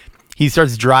he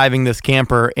starts driving this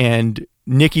camper and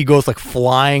Nicky goes like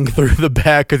flying through the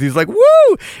back because he's like,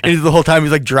 woo! And the whole time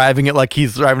he's like driving it like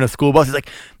he's driving a school bus. He's like,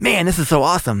 man, this is so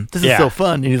awesome. This is so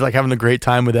fun. And he's like having a great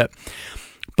time with it.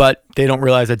 But they don't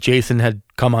realize that Jason had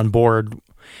come on board.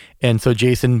 And so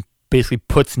Jason basically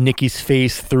puts Nicky's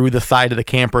face through the side of the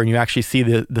camper, and you actually see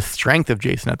the strength of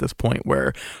Jason at this point,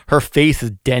 where her face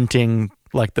is denting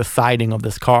like the siding of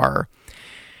this car.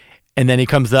 And then he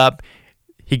comes up,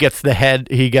 he gets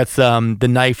the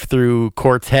knife through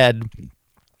Court's head.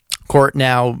 Court,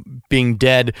 now being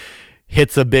dead,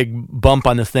 hits a big bump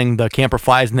on this thing. The camper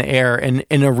flies in the air, and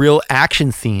in a real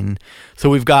action scene. So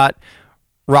we've got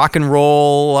rock and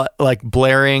roll like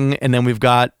blaring, and then we've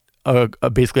got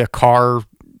basically a car,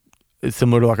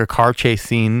 similar to like a car chase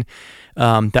scene,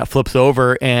 that flips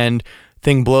over and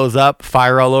thing blows up,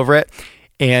 fire all over it.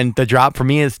 And the drop for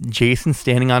me is Jason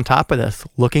standing on top of this,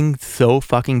 looking so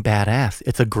fucking badass.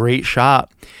 It's a great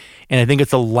shot. And I think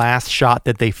it's the last shot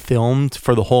that they filmed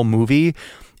for the whole movie.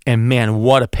 And man,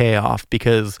 what a payoff,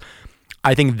 because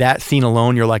I think that scene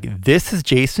alone, you're like, this is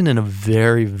Jason in a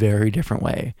very, very different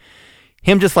way.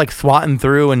 Him just like swatting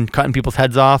through and cutting people's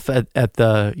heads off at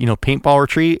the, paintball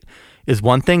retreat is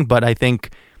one thing, but I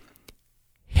think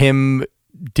him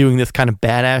doing this kind of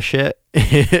badass shit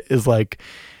is like,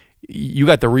 you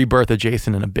got the rebirth of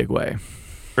Jason in a big way.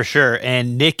 For sure.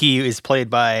 And Nicky is played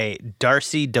by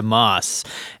Darcy DeMoss.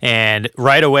 And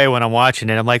right away when I'm watching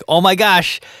it, I'm like, oh my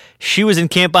gosh, she was in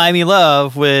Can't Buy Me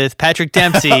Love with Patrick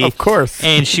Dempsey. Of course.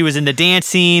 And she was in the dance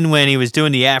scene when he was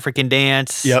doing the African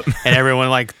dance. Yep. And everyone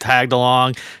like tagged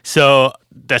along. So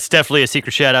that's definitely a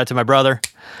secret shout out to my brother.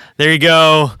 There you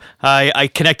go. I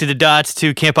connected the dots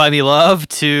to Can't Buy Me Love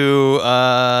to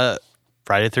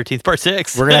Friday the 13th Part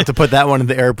 6. We're going to have to put that one in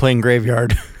the airplane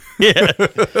graveyard. Yeah.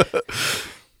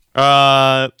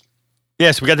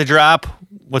 Yes, we got the drop.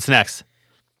 What's next?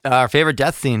 Our favorite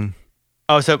death scene.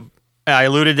 Oh, so I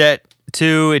alluded that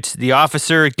to. It's the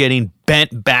officer getting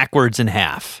bent backwards in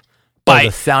half. By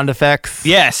the sound effects.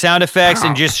 Yeah, sound effects,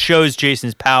 and just shows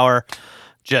Jason's power.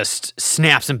 Just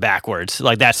snaps him backwards.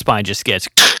 Like that spine just gets,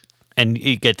 and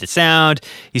you get the sound.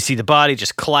 You see the body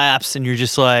just collapse, and you're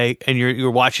just like, and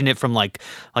you're watching it from like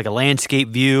a landscape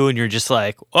view, and you're just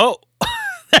like, oh,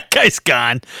 that guy's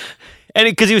gone. And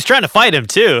because he was trying to fight him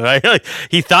too, right?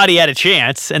 He thought he had a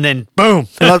chance, and then boom.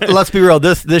 Let's be real.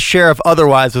 This sheriff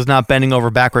otherwise was not bending over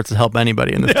backwards to help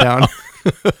anybody in this town.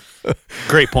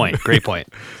 Great point.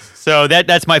 So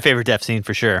that's my favorite death scene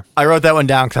for sure. I wrote that one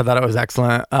down because I thought it was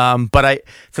excellent. But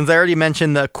since I already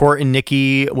mentioned the Court and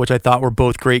Nicky, which I thought were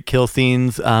both great kill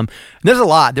scenes, there's a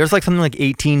lot. There's like something like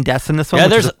 18 deaths in this one. Yeah,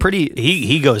 which is a pretty.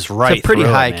 He goes right. It's a pretty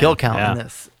through high it, kill count in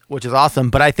this, which is awesome.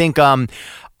 But I think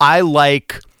I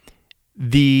like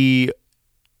the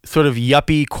sort of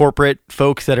yuppie corporate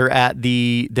folks that are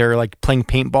they're like playing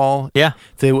paintball. Yeah.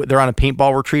 They're on a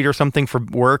paintball retreat or something for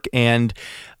work. And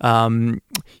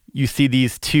you see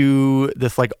these two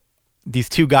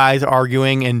guys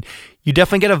arguing, and you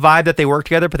definitely get a vibe that they work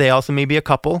together, but they also may be a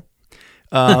couple.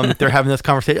 They're having this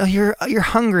conversation. Oh, you're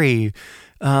hungry.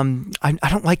 I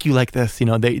don't like you like this. You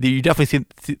definitely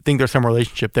think there's some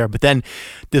relationship there. But then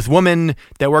this woman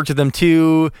that works with them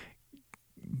too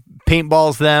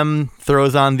paintballs them,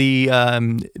 throws on the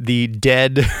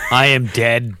dead I am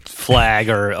dead flag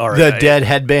or the dead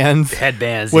headbands,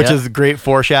 which is great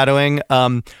foreshadowing.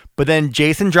 But then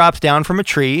Jason drops down from a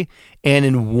tree, and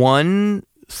in one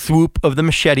swoop of the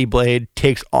machete blade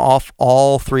takes off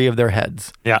all three of their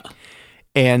heads. Yeah.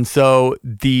 And so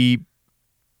the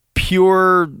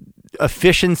pure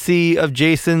efficiency of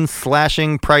Jason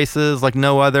slashing prices like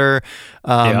no other.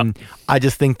 I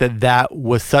just think that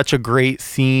was such a great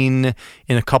scene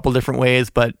in a couple different ways,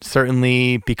 but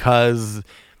certainly because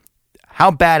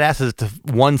how badass is it to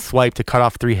one swipe to cut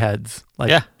off three heads?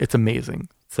 It's amazing.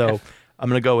 So I'm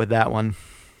going to go with that one.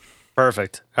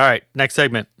 Perfect. All right. Next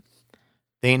segment.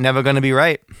 They ain't never going to be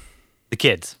right. The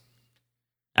kids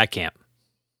at camp.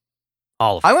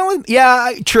 All of them. I went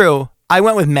with, true. I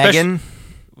went with Megan.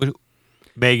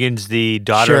 Megan's the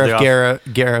daughter Sheriff of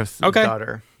the Gareth's Okay.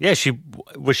 daughter. Yeah, she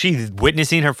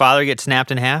witnessing her father get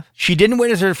snapped in half? She didn't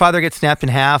witness her father get snapped in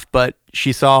half, but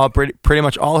she saw pretty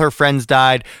much all her friends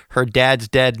died. Her dad's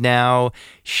dead now.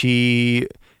 She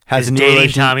has a new dating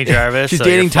relation- Tommy Jarvis. She's so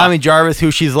dating you're Tommy Jarvis, who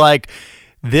she's like,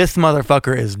 this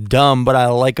motherfucker is dumb, but I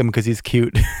like him because he's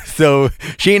cute. So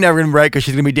she ain't never gonna be right because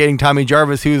she's gonna be dating Tommy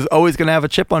Jarvis, who's always gonna have a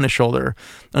chip on his shoulder.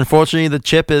 Unfortunately, the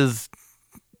chip is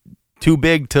too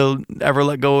big to ever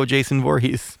let go of Jason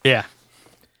Voorhees. Yeah.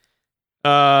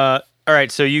 All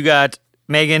right, so you got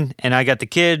Megan and I got the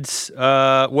kids.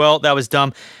 Well, that was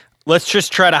dumb. Let's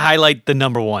just try to highlight the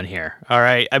number one here. All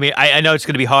right. I mean, I know it's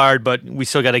going to be hard, but we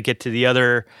still got to get to the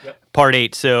other part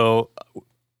 8. So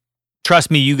trust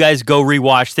me, you guys go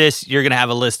rewatch this. You're going to have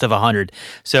a list of 100.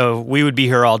 So we would be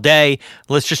here all day.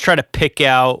 Let's just try to pick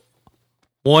out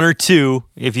 1 or 2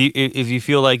 if you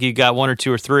feel like you got 1 or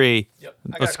 2 or 3. Yep.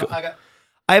 Let's go.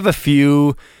 I have a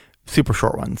few super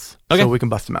short ones, Okay. so we can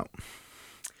bust them out.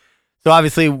 So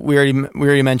obviously, we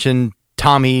already mentioned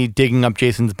Tommy digging up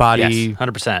Jason's body. Yes,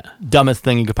 100%. Dumbest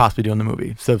thing you could possibly do in the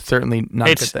movie. So certainly not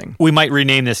a good thing. We might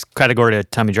rename this category to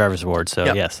Tommy Jarvis Award. So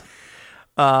Yep. yes.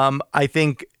 I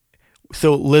think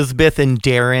so. Lisbeth and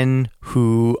Darren,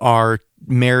 who are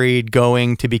married,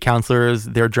 going to be counselors,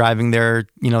 they're driving their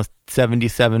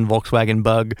 77 Volkswagen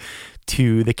Bug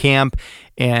to the camp,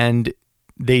 and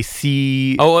they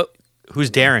see. Oh,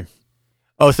 who's Darren?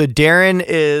 Oh, so Darren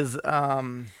is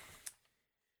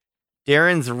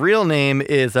Darren's real name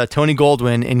is Tony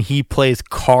Goldwyn, and he plays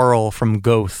Carl from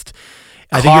Ghost.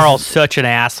 Carl's such an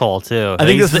asshole too. I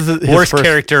think He's this is the his worst first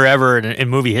character ever in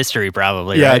movie history,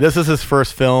 probably. Yeah, right? this is his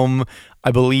first film,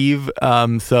 I believe.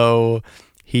 So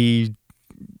he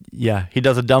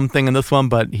does a dumb thing in this one,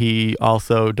 but he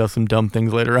also does some dumb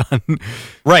things later on.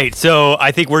 Right. So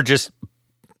I think we're just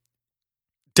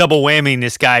double whamming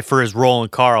this guy for his role in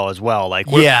Carl as well. Like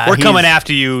we're coming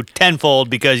after you tenfold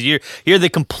because you're the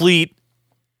complete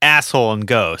asshole in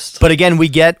Ghost. But again, we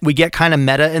get kind of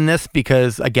meta in this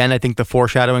because again, I think the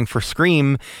foreshadowing for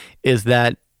Scream is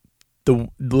that the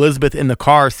Elizabeth in the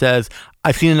car says,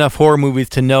 "I've seen enough horror movies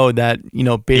to know that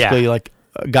basically like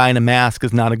a guy in a mask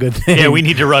is not a good thing. Yeah, we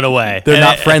need to run away. They're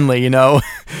not friendly,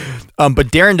 But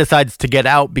Darren decides to get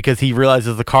out because he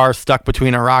realizes the car's stuck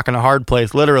between a rock and a hard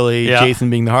place, literally, Jason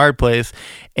being the hard place,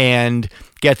 and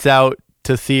gets out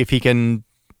to see if he can.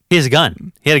 He has a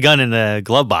gun. He had a gun in the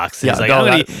glove box. Yeah, He's like, I'm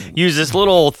going to use this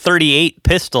little 38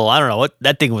 pistol. I don't know what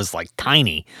that thing was like,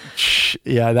 tiny.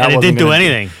 Yeah, and it didn't do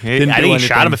anything. I think he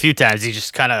shot him anything. a few times. He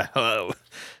just kind of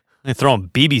throwing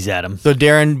BBs at him. So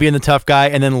Darren being the tough guy,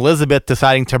 and then Elizabeth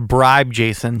deciding to bribe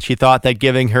Jason. She thought that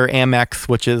giving her Amex,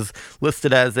 which is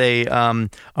listed as a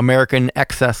American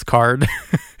Excess card.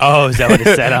 Oh, is that what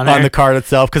it said on there? On the card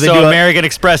itself. So American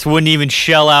Express wouldn't even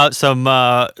shell out some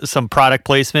product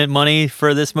placement money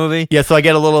for this movie? Yeah, so I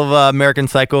get a little of American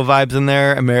Psycho vibes in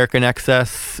there, American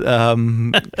Excess.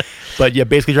 But yeah,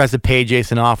 basically tries to pay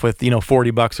Jason off with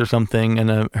 $40 or something, and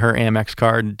her Amex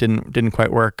card didn't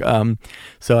quite work.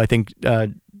 So I think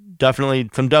definitely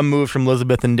some dumb moves from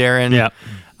Elizabeth and Darren. Yeah,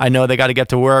 I know they got to get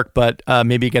to work, but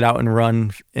maybe get out and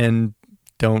run and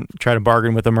don't try to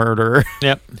bargain with a murderer.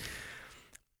 Yep.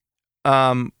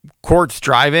 Court's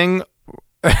driving.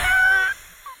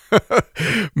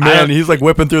 Man, he's like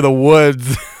whipping through the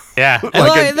woods. Yeah.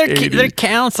 Like they're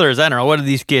counselors. I don't know. What are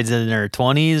these kids in their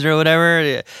 20s or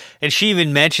whatever? And she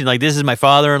even mentioned, like, this is my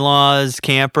father-in-law's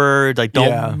camper. Like,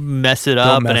 don't mess it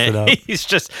up. He's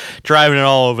just driving it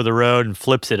all over the road and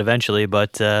flips it eventually.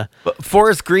 But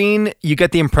Forest Green, you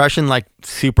get the impression, like,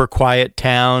 super quiet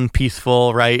town,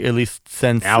 peaceful, right? At least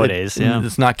since nowadays,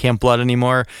 it's not Camp Blood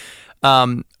anymore.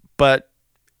 But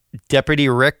Deputy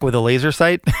Rick with a laser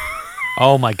sight.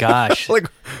 Oh, my gosh. Like...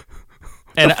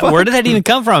 And where did that even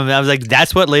come from? I was like,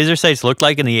 that's what laser sights looked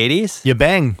like in the 80s? You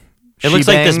bang. It looks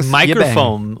like this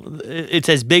microphone. It's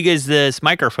as big as this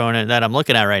microphone that I'm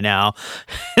looking at right now.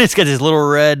 It's got this little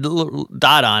red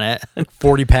dot on it.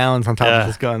 40 pounds on top of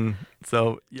this gun.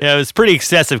 So yeah, it was pretty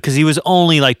excessive because he was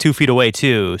only like 2 feet away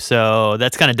too. So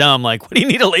that's kind of dumb. Like, what do you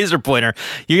need a laser pointer?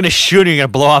 You're going to shoot him, you're going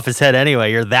to blow off his head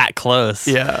anyway. You're that close.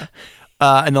 Yeah.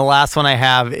 And the last one I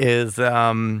have is...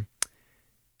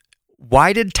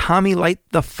 why did Tommy light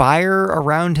the fire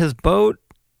around his boat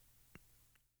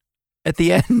at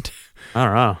the end? I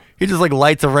don't know. He just like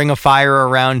lights a ring of fire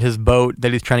around his boat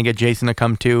that he's trying to get Jason to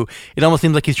come to. It almost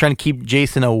seems like he's trying to keep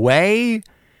Jason away,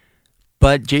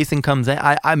 but Jason comes in.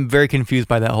 I'm very confused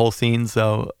by that whole scene.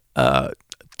 So to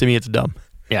me, it's dumb.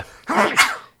 Yeah.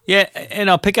 Yeah, and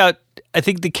I'll pick out, I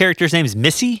think the character's name is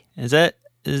Missy. Is that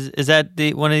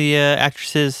one of the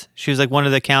actresses? She was like one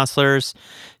of the counselors.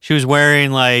 She was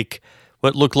wearing like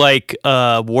what looked like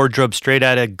a wardrobe straight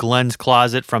out of Glenn's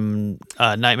closet from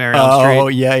Nightmare on Elm Street. Oh,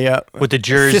 yeah. With the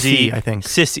jersey. Sissy, I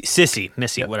think.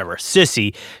 Missy, whatever.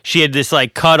 Sissy. She had this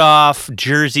like cut off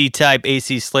jersey type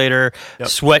AC Slater,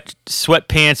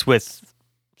 sweatpants with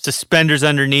suspenders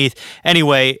underneath.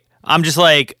 Anyway, I'm just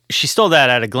like, she stole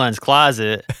that out of Glenn's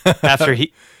closet after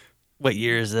what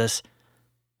year is this?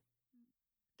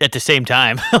 At the same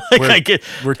time.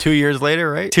 We're 2 years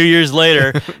later, right? 2 years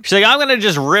later. She's like, I'm going to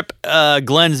just rip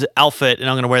Glenn's outfit and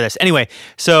I'm going to wear this. Anyway,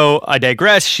 so I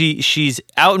digress. She's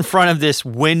out in front of this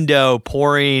window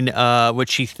pouring what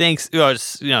she thinks,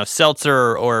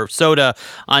 seltzer or soda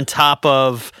on top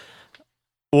of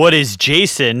what is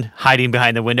Jason hiding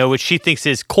behind the window, which she thinks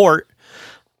is Court.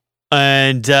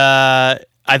 And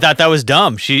I thought that was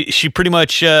dumb. She pretty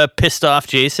much pissed off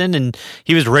Jason, and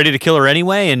he was ready to kill her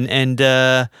anyway.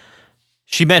 And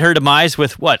she met her demise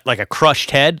with what, like a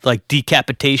crushed head, like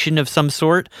decapitation of some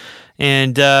sort.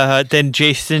 And then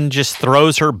Jason just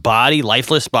throws her body,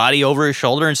 lifeless body, over his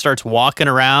shoulder and starts walking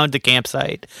around the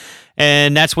campsite.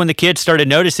 And that's when the kids started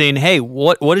noticing, hey,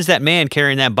 what is that man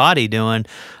carrying that body doing?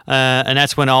 And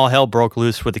that's when all hell broke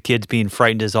loose with the kids being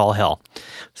frightened as all hell.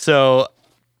 So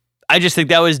I just think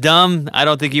that was dumb. I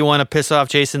don't think you want to piss off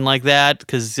Jason like that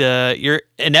because you're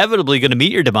inevitably going to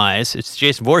meet your demise. It's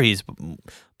Jason Voorhees,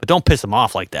 but don't piss him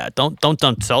off like that. Don't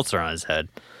dump seltzer on his head.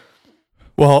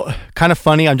 Well, kind of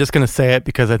funny. I'm just going to say it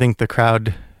because I think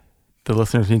the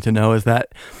listeners need to know is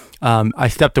that I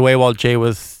stepped away while Jay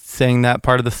was saying that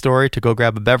part of the story to go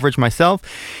grab a beverage myself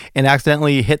and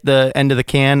accidentally hit the end of the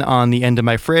can on the end of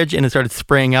my fridge and it started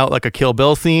spraying out like a Kill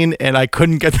Bill scene and I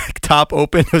couldn't get the top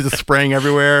open. It was just spraying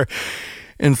everywhere.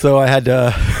 And so I had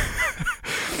to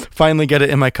finally get it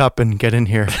in my cup and get in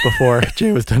here before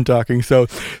Jay was done talking. So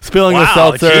spilling the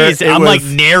seltzer. Geez, I'm like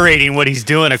narrating what he's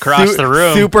doing across the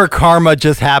room. Super karma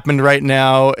just happened right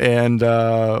now. And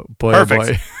boy, perfect. Oh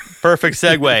boy. Perfect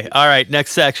segue. All right,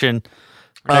 next section.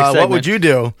 What would you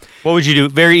do? What would you do?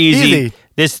 Very easy.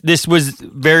 This was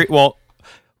very well.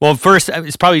 First,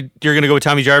 it's probably you're going to go with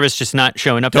Tommy Jarvis just not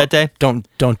showing up that day. Don't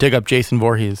dig up Jason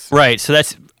Voorhees. Right. So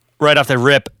that's right off the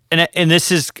rip. And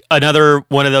this is another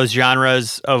one of those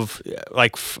genres of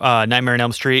like Nightmare on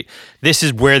Elm Street. This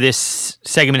is where this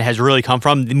segment has really come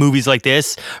from. The movies like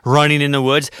this, running in the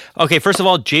woods. Okay, first of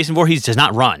all, Jason Voorhees does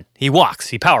not run. He walks.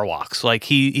 He power walks. Like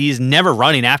he's never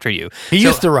running after you. He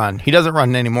used to run. He doesn't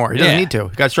run anymore. He doesn't need to.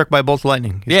 He got struck by a bolt of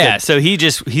lightning. He's good. So he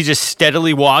just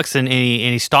steadily walks and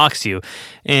he stalks you.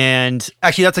 And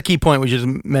actually, that's a key point. We just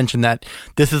mentioned that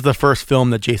this is the first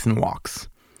film that Jason walks.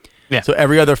 Yeah. So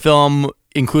every other film,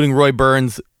 including Roy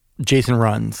Burns, Jason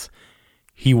runs.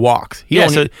 He walks.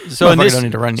 So in this, don't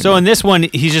need to run anymore. So in this one,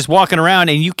 he's just walking around,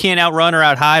 and you can't outrun or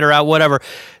outhide or out whatever.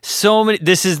 So many.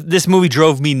 This movie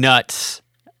drove me nuts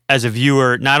as a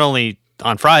viewer, not only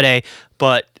on Friday,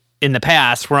 but in the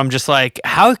past, where I'm just like,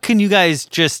 how can you guys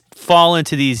just fall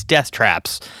into these death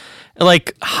traps?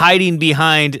 Like hiding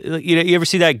behind, you ever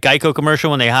see that Geico commercial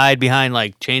when they hide behind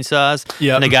like chainsaws?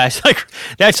 Yeah. And the guy's like,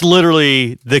 that's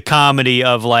literally the comedy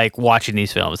of like watching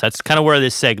these films. That's kind of where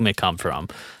this segment comes from.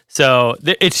 So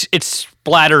it's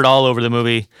splattered all over the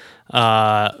movie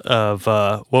of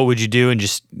what would you do and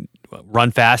just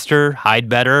run faster, hide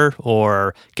better,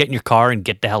 or get in your car and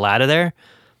get the hell out of there.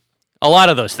 A lot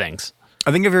of those things.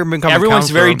 I think if you're becoming everyone's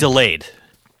very delayed.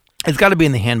 It's got to be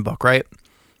in the handbook, right?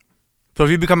 So if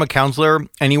you become a counselor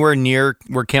anywhere near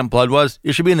where Camp Blood was,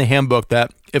 it should be in the handbook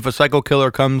that if a psycho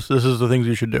killer comes, this is the things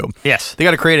you should do. Yes. They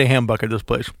got to create a handbook at this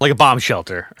place. Like a bomb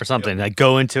shelter or something. Like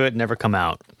go into it and never come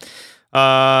out.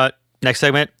 Next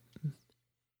segment.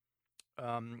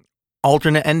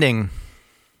 Alternate ending.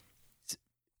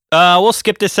 We'll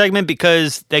skip this segment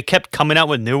because they kept coming out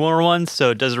with newer ones,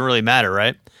 so it doesn't really matter,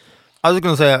 right? I was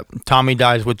going to say that Tommy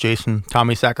dies with Jason.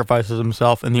 Tommy sacrifices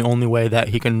himself, and the only way that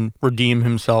he can redeem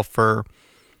himself for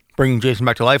bringing Jason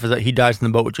back to life is that he dies in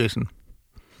the boat with Jason.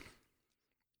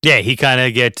 Yeah, he kind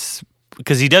of gets,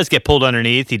 because he does get pulled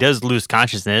underneath. He does lose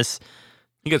consciousness.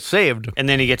 He gets saved. And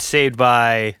then he gets saved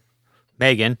by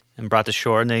Megan and brought to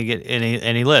shore, and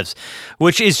then he lives.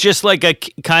 Which is just like a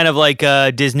kind of like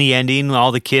a Disney ending.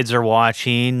 All the kids are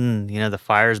watching, the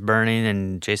fire's burning,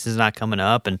 and Jason's not coming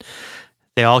up, and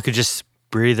they all could just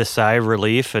breathe a sigh of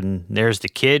relief, and there's the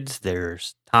kids,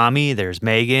 there's Tommy, there's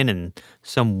Megan, and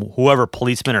whoever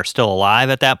policemen are still alive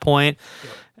at that point.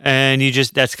 Yep. And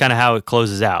that's kind of how it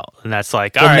closes out. And that's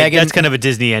like, all right, that's kind of a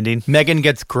Disney ending. Megan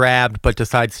gets grabbed, but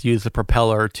decides to use the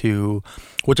propeller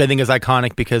which I think is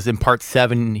iconic because in part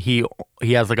 7, he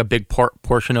has like a big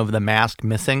portion of the mask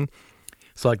missing.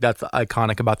 So like that's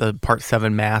iconic about the part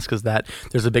 7 mask is that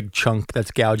there's a big chunk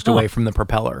that's gouged away from the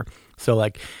propeller. So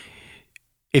like,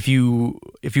 if you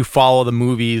follow the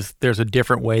movies, there's a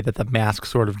different way that the mask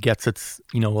sort of gets its,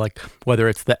 like whether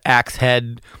it's the axe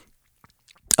head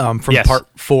from part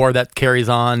 4 that carries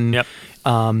on, Yep.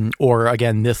 or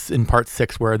again this in part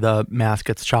 6 where the mask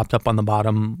gets chopped up on the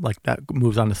bottom, like that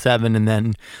moves on to 7, and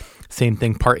then same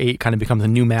thing. Part 8 kind of becomes a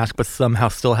new mask, but somehow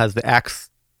still has the axe.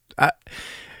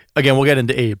 Again, we'll get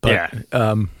into 8, but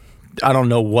I don't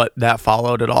know what that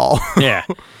followed at all. Yeah.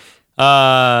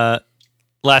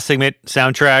 Last segment,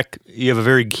 soundtrack. You have a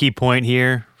very key point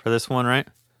here for this one, right?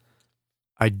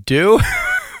 I do.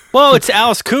 Well, it's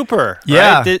Alice Cooper.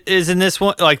 Yeah. Right? Isn't this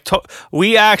one like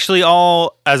we actually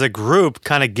all as a group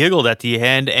kind of giggled at the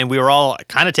end, and we were all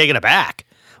kind of taken aback.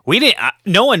 We didn't.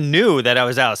 No one knew that I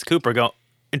was Alice Cooper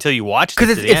until you watched it.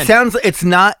 Because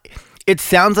it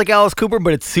sounds like Alice Cooper,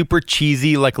 but it's super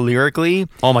cheesy, like lyrically.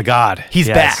 Oh my God, he's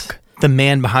back, the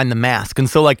man behind the mask, and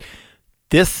so like.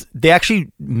 They actually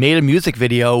made a music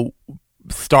video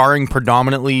starring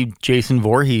predominantly Jason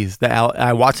Voorhees.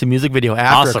 I watched the music video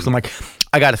after because I'm like,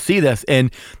 I got to see this, and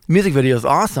the music video is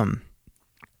awesome.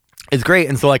 It's great,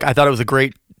 and so like I thought it was a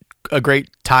great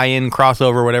tie-in,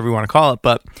 crossover, whatever you want to call it,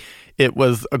 but it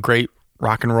was a great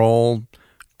rock and roll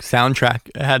soundtrack.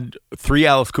 It had 3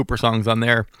 Alice Cooper songs on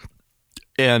there,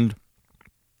 and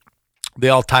they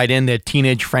all tied in. They had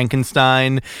Teenage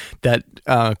Frankenstein, that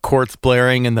Court's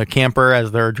blaring in the camper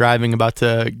as they're driving, about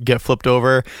to get flipped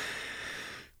over.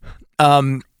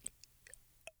 One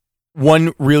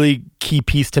really key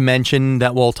piece to mention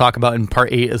that we'll talk about in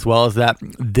part 8 as well is that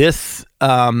this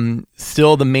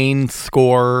still the main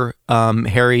score.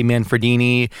 Harry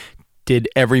Manfredini did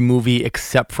every movie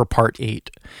except for part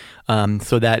 8.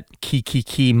 So that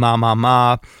key ma ma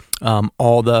ma,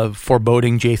 all the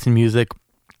foreboding Jason music,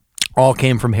 all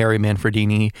came from Harry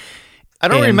Manfredini. I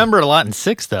don't remember it a lot in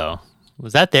 6 though.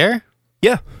 Was that there?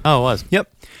 Yeah. Oh, it was.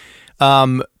 Yep.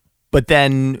 But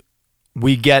then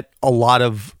we get a lot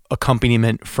of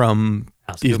accompaniment from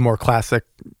these more classic,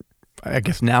 I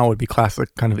guess now would be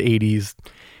classic kind of 80s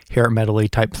hair metal-y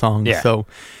type songs. Yeah. So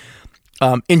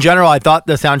in general, I thought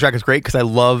the soundtrack is great because I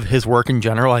love his work in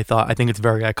general. I think it's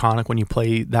very iconic when you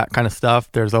play that kind of stuff.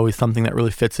 There's always something that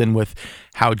really fits in with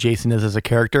how Jason is as a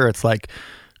character. It's like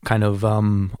kind of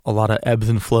a lot of ebbs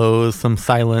and flows, some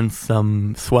silence,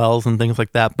 some swells and things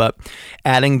like that. But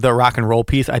adding the rock and roll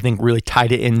piece, I think really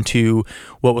tied it into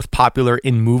what was popular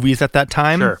in movies at that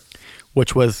time,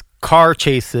 which was car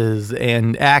chases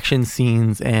and action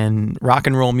scenes and rock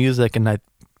and roll music. And I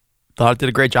thought it did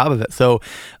a great job of it. So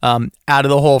out of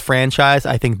the whole franchise,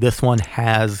 I think this one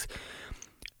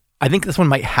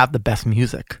might have the best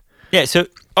music. Yeah. So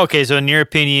in your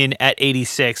opinion, at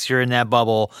 86, you're in that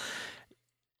bubble.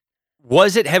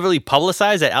 Was it heavily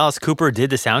publicized that Alice Cooper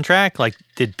did the soundtrack? Like,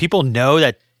 did people know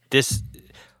that this,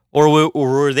 or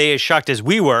were they as shocked as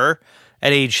we were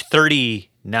at age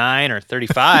 39 or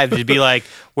 35 to be like,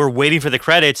 we're waiting for the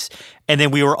credits, and then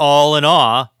we were all in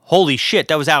awe. Holy shit,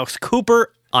 that was Alice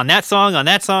Cooper on that song, on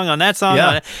that song, on that song.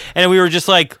 Yeah. And we were just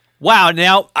like, wow.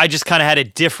 Now I just kind of had a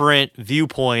different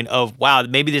viewpoint of, wow,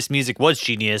 maybe this music was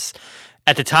genius.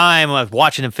 At the time of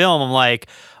watching the film, I'm like,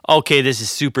 okay, this is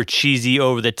super cheesy,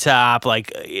 over the top.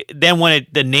 Like, then when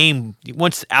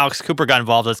once Alex Cooper got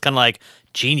involved, it's kind of like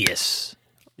genius.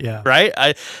 Yeah. Right?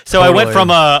 I went from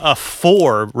a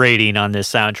 4 rating on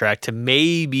this soundtrack to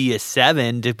maybe a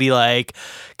 7 to be like,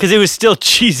 because it was still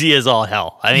cheesy as all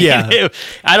hell. I mean,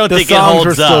 I don't think it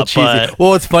holds up. But well,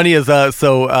 what's funny is,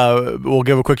 we'll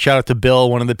give a quick shout out to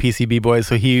Bill, one of the PCB boys.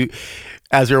 So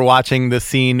as we were watching the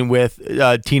scene with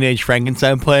Teenage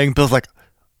Frankenstein playing, Bill's like,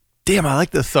 damn, I like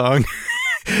this song.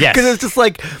 Yes. Because it's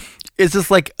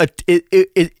just like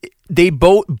they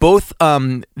both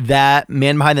that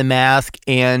Man Behind the Mask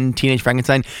and Teenage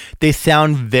Frankenstein, they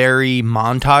sound very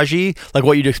montagey, like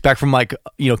what you'd expect from like,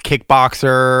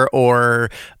 Kickboxer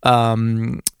or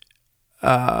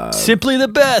Simply the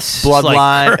Best,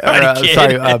 Bloodline,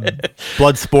 like,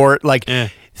 Bloodsport, like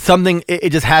something.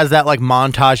 It just has that like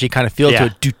montagey kind of feel to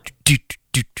it.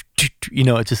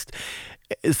 It just.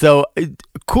 So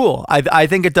cool. I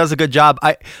think it does a good job.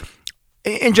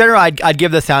 In general, I'd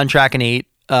give the soundtrack an 8,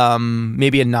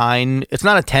 maybe a 9. It's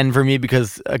not a 10 for me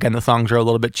because again the songs are a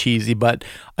little bit cheesy. But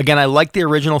again, I like the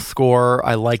original score.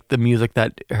 I like the music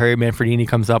that Harry Manfredini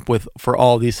comes up with for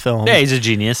all these films. Yeah, he's a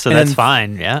genius, so that's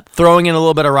fine. Yeah, throwing in a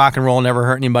little bit of rock and roll never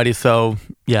hurt anybody. So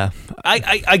yeah,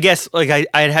 I guess like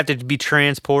I'd have to be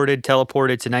teleported to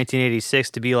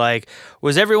 1986 to be like,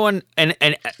 was everyone and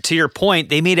to your point,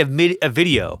 they made a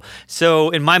video. So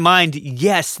in my mind,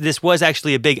 yes, this was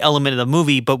actually a big element of the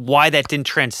movie, but why that didn't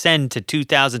transcend to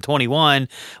 2021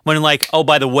 when like, oh,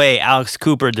 by the way, Alex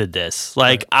Cooper did this.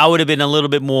 Like, I would have been a little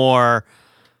bit more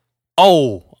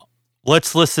oh,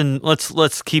 let's listen.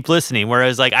 Let's keep listening.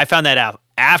 Whereas like I found that out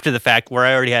after the fact, where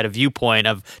I already had a viewpoint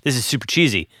of this is super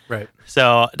cheesy. Right.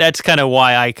 So that's kind of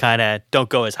why I kind of don't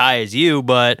go as high as you,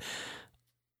 but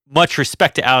much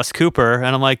respect to Alice Cooper,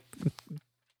 and I'm like,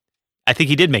 I think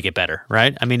he did make it better,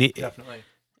 right? I mean, Definitely.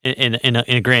 In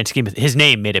a grand scheme, his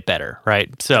name made it better, right?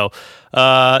 So,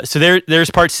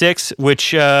 there's part 6,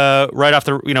 which right off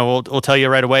the we'll tell you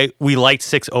right away, we liked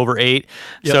 6 over 8.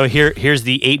 Yep. So here's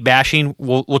the 8 bashing.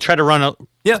 We'll try to run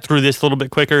through this a little bit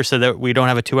quicker so that we don't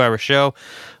have a 2-hour show.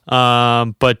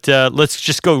 But let's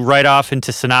just go right off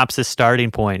into synopsis starting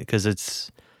point, because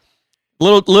it's a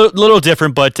little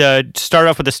different. But start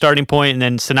off with the starting point and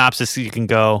then synopsis. You can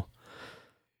go.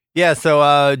 Yeah, so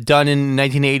done in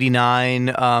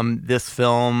 1989. This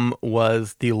film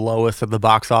was the lowest of the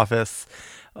box office.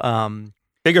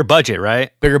 Bigger budget,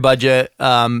 right? Bigger budget.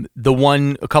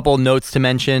 A couple notes to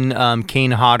mention.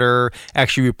 Kane Hodder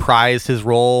actually reprised his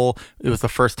role. It was the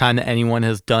first time that anyone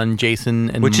has done Jason,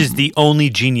 which is the only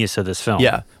genius of this film.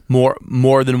 Yeah,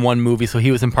 more than one movie. So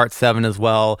he was in part 7 as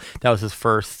well. That was his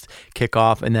first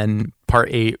kickoff, and then part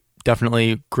 8.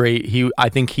 Definitely great. I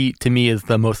think he, to me, is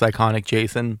the most iconic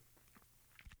Jason.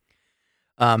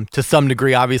 To some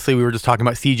degree, obviously, we were just talking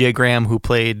about C.J. Graham, who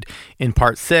played in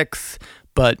part 6,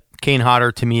 but Kane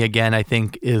Hodder, to me, again, I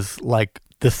think is like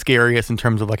the scariest in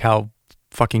terms of like how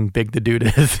fucking big the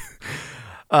dude is.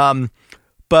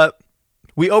 But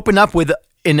we open up with,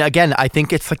 and again, I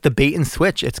think it's like the bait and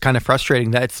switch. It's kind of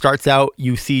frustrating that it starts out,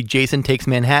 you see Jason takes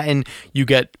Manhattan, you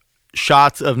get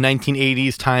shots of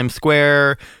 1980s Times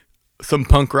Square, some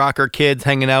punk rocker kids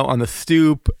hanging out on the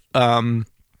stoop.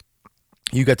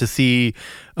 You got to see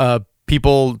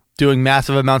people doing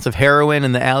massive amounts of heroin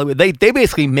in the alleyway. They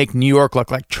basically make New York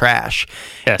look like trash.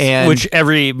 Yes, which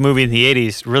every movie in the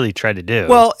 80s really tried to do.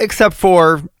 Well, except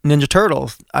for Ninja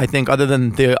Turtles, I think, other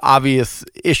than the obvious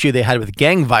issue they had with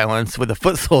gang violence with the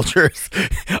foot soldiers,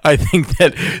 I think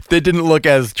that they didn't look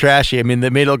as trashy. I mean,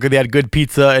 they made it look, they had good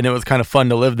pizza and it was kind of fun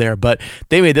to live there, but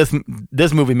they made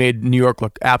this movie made New York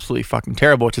look absolutely fucking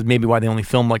terrible, which is maybe why they only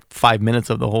filmed like 5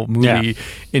 minutes of the whole movie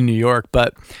in New York.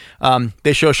 But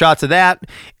they show shots of that,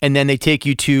 and then they take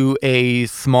you to a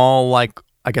small, like,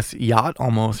 I guess, yacht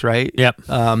almost, right? Yep.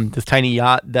 This tiny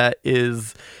yacht that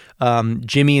is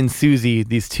Jimmy and Susie,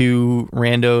 these two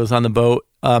randos on the boat.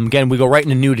 Again, we go right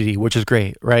into nudity, which is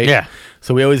great, right? Yeah.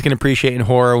 So we always can appreciate in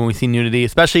horror when we see nudity,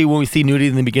 especially when we see nudity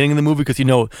in the beginning of the movie, because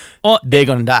they're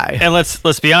gonna die. And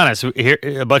let's be honest, here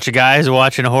a bunch of guys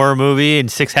watching a horror movie, and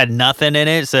 6 had nothing in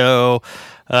it. So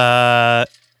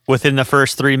within the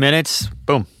first 3 minutes,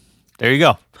 boom, there you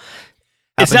go.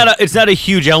 It's not a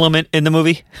huge element in the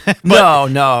movie.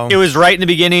 No. It was right in the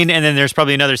beginning, and then there's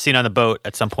probably another scene on the boat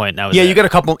at some point. That was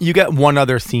you get one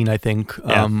other scene, I think,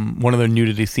 one other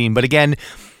nudity scene. But again,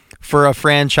 for a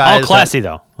franchise, all classy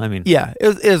though. I mean, yeah,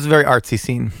 it was a very artsy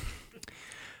scene.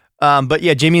 But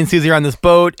yeah, Jamie and Susie are on this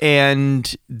boat,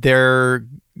 and they're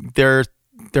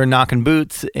knocking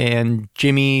boots, and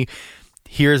Jimmy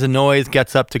hears a noise,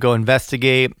 gets up to go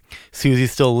investigate.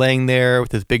 Susie's still laying there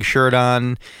with his big shirt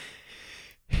on.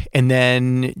 And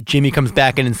then Jimmy comes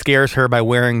back in and scares her by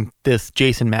wearing this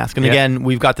Jason mask. And again,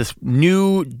 we've got this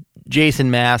new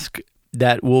Jason mask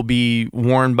that will be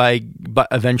worn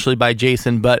eventually by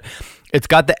Jason, but it's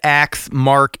got the axe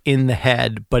mark in the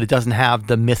head, but it doesn't have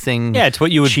the missing. Yeah, it's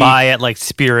what you would buy at like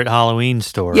Spirit Halloween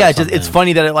store. Yeah, it's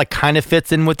funny that it like kind of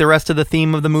fits in with the rest of the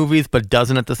theme of the movies, but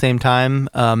doesn't at the same time.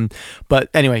 But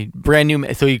anyway, brand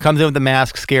new. So he comes in with the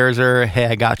mask, scares her. Hey,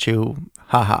 I got you.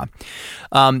 Haha.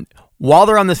 While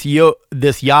they're on this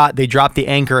yacht, they drop the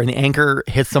anchor, and the anchor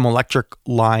hits some electric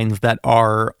lines that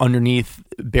are underneath,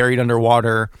 buried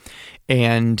underwater.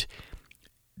 And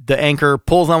the anchor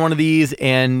pulls on one of these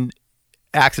and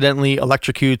accidentally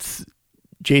electrocutes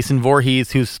Jason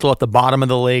Voorhees, who's still at the bottom of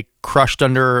the lake, crushed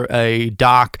under a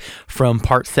dock from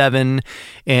part 7.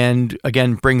 And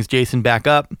again, brings Jason back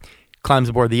up, climbs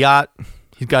aboard the yacht.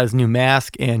 He's got his new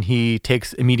mask, and he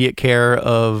takes immediate care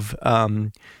of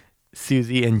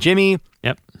Susie and Jimmy.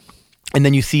 Yep. And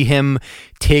then you see him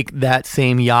take that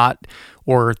same yacht,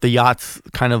 or the yacht's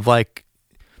kind of like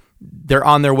they're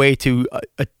on their way to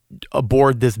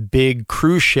aboard this big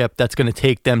cruise ship that's going to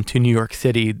take them to New York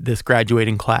City, this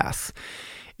graduating class.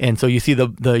 And so you see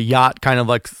the yacht kind of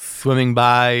like swimming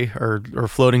by or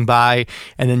floating by,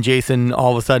 and then Jason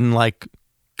all of a sudden like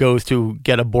goes to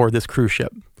get aboard this cruise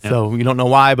ship. Yep. So you don't know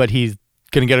why, but he's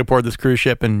going to get aboard this cruise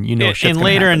ship, and and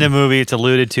later in the movie it's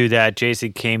alluded to that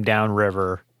Jason came down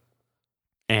river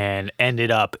and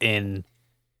ended up in,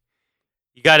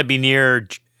 you got to be near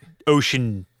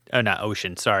ocean not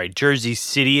Ocean, sorry, Jersey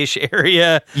City-ish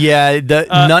area. Yeah,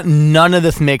 none of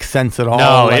this makes sense at all.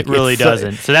 No, like, it really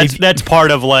doesn't. So that's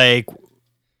part of like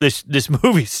this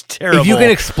movie's terrible. If you can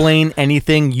explain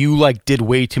anything, you like did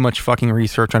way too much fucking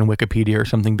research on Wikipedia or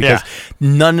something, because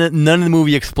none of the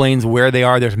movie explains where they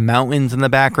are. There's mountains in the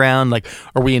background. Like,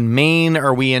 are we in Maine?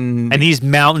 Are we in? And these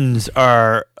mountains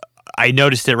are. I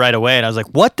noticed it right away, and I was like,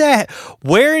 "What the?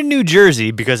 Where in New Jersey?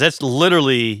 Because that's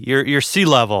literally your sea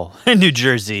level in New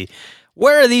Jersey.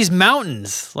 Where are these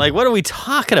mountains? Like, what are we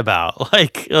talking about?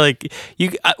 Like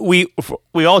we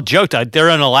all joked they're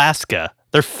in Alaska.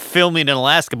 They're filming in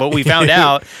Alaska, but we found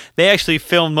out they actually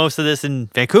filmed most of this in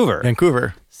Vancouver.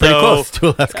 Pretty So, close to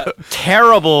Alaska.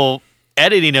 Terrible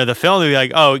editing of the film. They'd be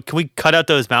like, "Oh, can we cut out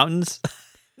those mountains?"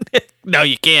 No,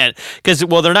 you can't, because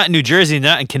they're not in New Jersey,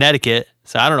 they're not in Connecticut.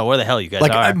 So I don't know where the hell you guys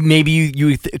are. Maybe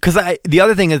you because the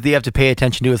other thing is that you have to pay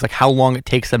attention to is like how long it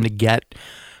takes them to get,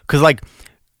 because like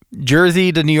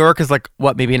Jersey to New York is like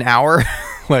what, maybe an hour.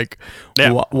 Like,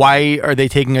 why are they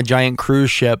taking a giant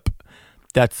cruise ship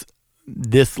that's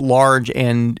this large?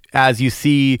 And as you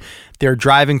see, they're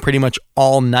driving pretty much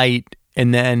all night,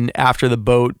 and then after the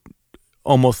boat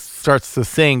almost starts to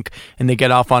sink and they get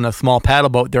off on a small paddle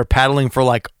boat, they're paddling for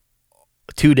like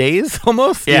 2 days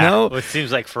almost. Yeah, you know, it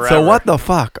seems like forever. So what the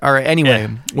fuck? All right, anyway,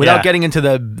 without getting into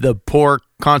the poor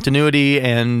continuity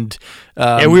and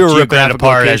we were ripping it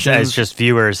apart as just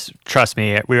viewers. Trust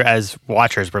me, we were, as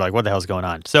watchers, we're like, what the hell's going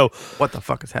on? So what the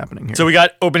fuck is happening here? So we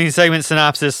got opening segment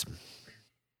synopsis.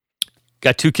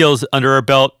 Got 2 kills under our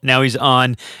belt. Now he's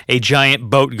on a giant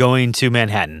boat going to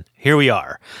Manhattan. Here we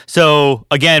are. So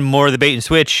again, more of the bait and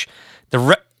switch.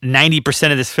 The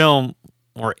 90% of this film,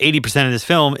 or 80% of this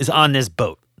film, is on this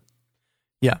boat.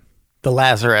 Yeah, the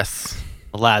Lazarus.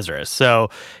 So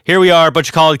here we are, a bunch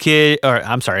of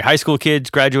high school kids,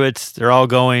 graduates. They're all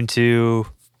going to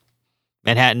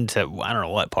Manhattan to, I don't know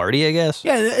what, party, I guess?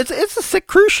 Yeah, it's a sick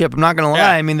cruise ship, I'm not going to lie.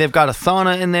 Yeah. I mean, they've got a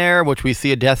sauna in there, which we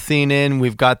see a death scene in.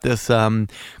 We've got this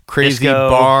crazy Disco.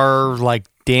 bar, like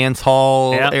dance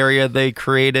hall area they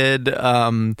created.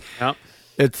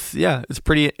 It's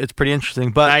pretty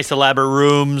interesting. But nice elaborate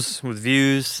rooms with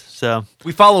views. So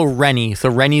we follow Rennie. So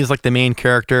Rennie is like the main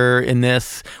character in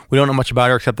this. We don't know much about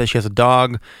her except that she has a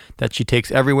dog that she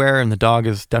takes everywhere, and the dog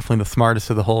is definitely the smartest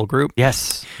of the whole group.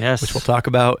 Yes, which we'll talk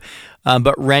about.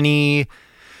 But Rennie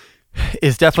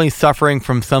is definitely suffering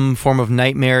from some form of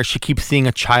nightmare. She keeps seeing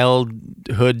a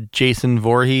childhood Jason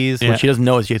Voorhees, which she doesn't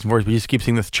know is Jason Voorhees, but she just keeps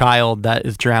seeing this child that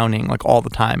is drowning like all the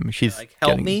time. She's like,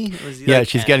 help me?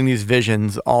 She's getting these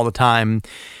visions all the time,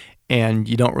 and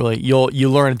you don't really you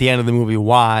learn at the end of the movie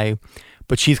why.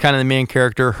 But she's kind of the main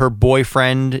character. Her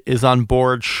boyfriend is on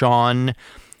board, Sean.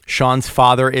 Sean's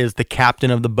father is the captain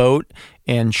of the boat,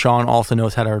 and Sean also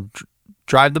knows how to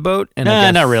drive the boat. And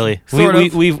not really.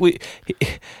 We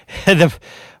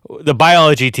the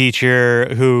biology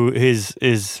teacher who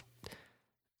is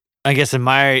I guess in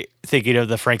my thinking of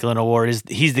the Franklin Award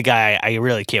he's the guy I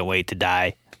really can't wait to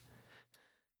die.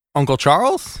 Uncle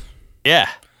Charles? Yeah.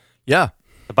 The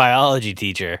biology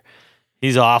teacher.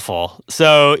 He's awful.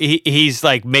 So he's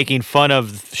like making fun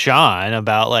of Sean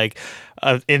about like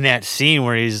in that scene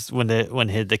where when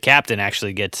the captain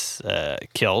actually gets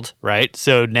killed, right?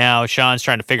 So now Sean's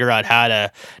trying to figure out how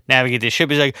to navigate this ship.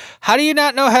 He's like, "How do you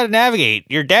not know how to navigate?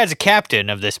 Your dad's a captain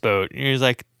of this boat." And he's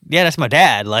like, "Yeah, that's my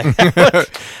dad." Like, I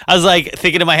was like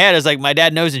thinking in my head, I was like, "My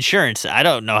dad knows insurance. I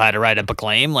don't know how to write up a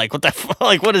claim. Like, what the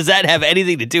like? What does that have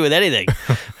anything to do with anything?"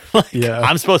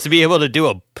 I'm supposed to be able to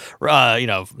do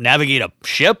navigate a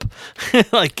ship.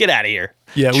 Like, get out of here.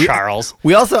 Yeah, Charles.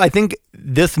 We also, I think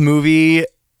this movie,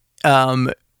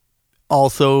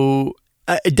 also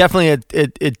definitely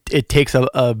it takes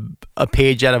a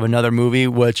page out of another movie,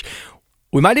 which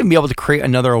we might even be able to create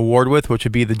another award with, which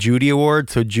would be the Judy Award.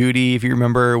 So Judy, if you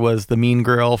remember, was the mean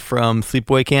girl from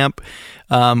Sleepaway Camp.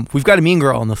 We've got a mean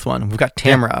girl in this one. We've got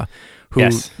Tamara. Who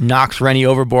knocks Rennie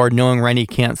overboard knowing Rennie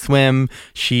can't swim.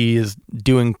 She is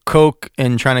doing coke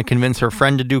and trying to convince her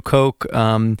friend to do coke.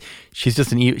 She's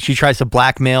just she tries to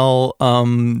blackmail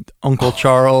Uncle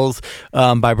Charles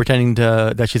by pretending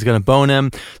that she's going to bone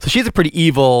him. So she's a pretty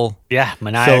evil... Yeah,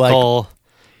 maniacal...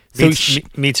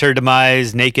 meets her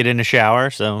demise naked in a shower.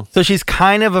 So she's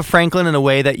kind of a Franklin in a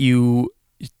way that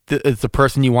it's the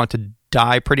person you want to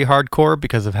die pretty hardcore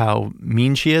because of how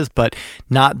mean she is, but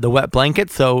not the wet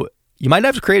blanket. So... you might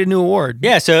have to create a new award.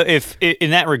 Yeah, so if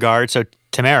in that regard, so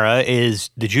Tamara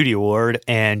is the Judy Award,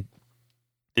 and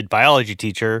the biology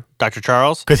teacher, Dr.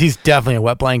 Charles, because he's definitely a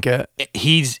wet blanket.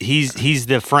 He's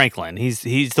the Franklin. He's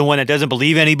the one that doesn't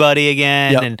believe anybody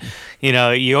again, and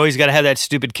you always got to have that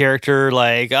stupid character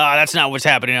like, oh, that's not what's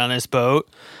happening on this boat.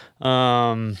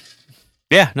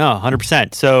 Yeah, no,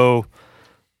 100%. So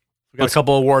We got a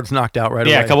couple awards knocked out right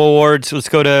away. yeah, a couple awards. Let's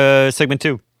go to segment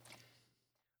 2.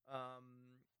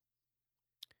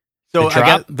 So The I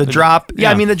guess drop? the drop. Yeah,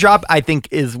 yeah. I mean the drop. I think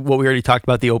is what we already talked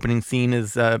about. The opening scene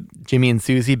is Jimmy and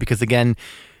Susie, because again,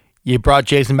 you brought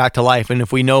Jason back to life, and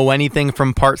if we know anything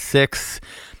from part 6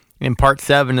 and part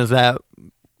 7 is that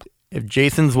if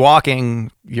Jason's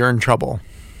walking, you're in trouble.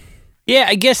 Yeah,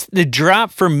 I guess the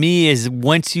drop for me is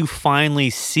once you finally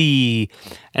see,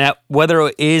 and whether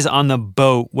it is on the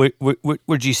boat,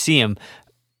 where'd you see him?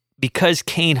 Because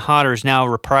Kane Hodder is now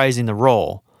reprising the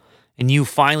role, and you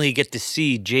finally get to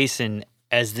see Jason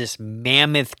as this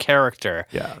mammoth character.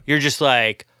 Yeah. You're just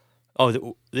like,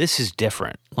 oh, this is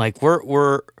different. Like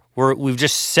we've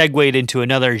just segued into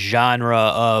another genre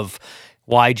of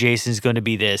why Jason's going to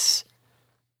be this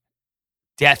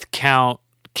death count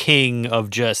king of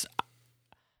just.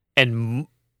 And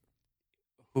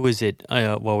who is it?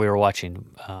 While we were watching,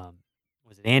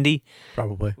 was it Andy?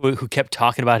 Probably. Who kept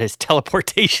talking about his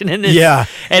teleportation in this? Yeah.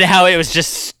 And how it was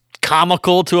just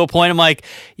comical to a point. I'm like,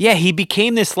 yeah, he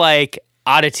became this like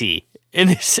oddity in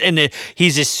this, and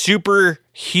he's a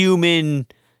superhuman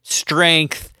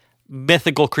strength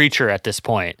mythical creature at this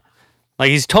point. Like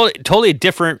he's totally a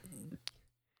different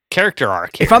character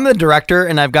arc here. If I'm the director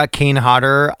and I've got Kane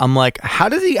Hodder, I'm like, how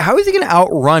is he going to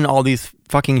outrun all these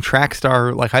fucking track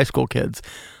star like high school kids?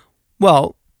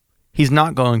 Well, he's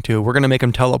not going to. We're going to make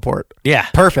him teleport. Yeah.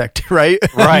 Perfect, right?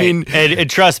 Right. I mean, and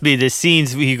trust me, the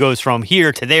scenes he goes from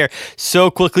here to there so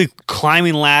quickly,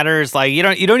 climbing ladders, like you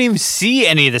don't even see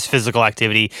any of this physical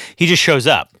activity. He just shows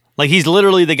up. Like he's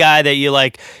literally the guy that you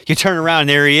turn around and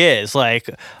there he is. Like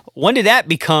when did that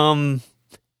become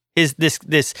this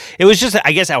it was just,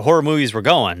 I guess, how horror movies were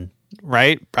going,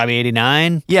 right? Probably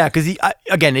 89. yeah, because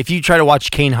again, if you try to watch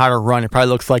Kane Hodder run, it probably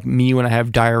looks like me when I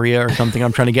have diarrhea or something.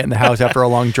 I'm trying to get in the house after a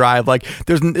long drive. Like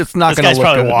it's not going to This guy's look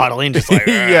probably good. waddling, just like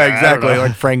yeah, I don't exactly, know.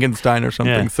 like Frankenstein or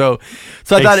something. Yeah. So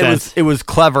I Makes thought sense. it was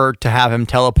clever to have him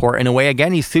teleport in a way.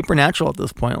 Again, he's supernatural at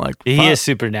this point. Like He fuck. is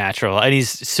supernatural, and he's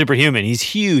superhuman. He's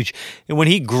huge, and when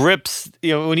he grips,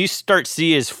 when you start to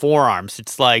see his forearms,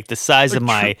 it's like the size of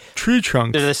my tree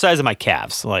trunks. they're the size of my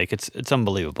calves. Like it's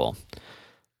unbelievable.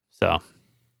 So,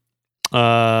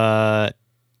 yeah,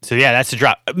 that's the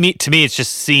drop. To me, it's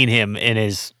just seeing him in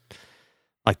his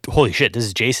like, holy shit, this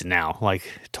is Jason now. Like,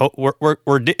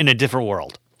 we're in a different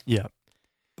world Yeah.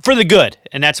 for the good,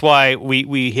 and that's why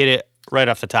we hit it right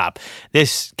off the top.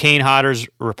 This Kane Hodder's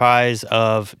reprise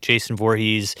of Jason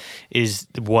Voorhees is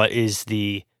what is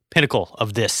the pinnacle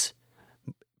of this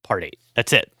part 8.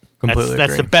 That's it. Completely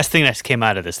That's the agree. best thing that's came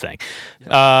out of this thing.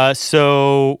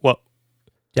 So what?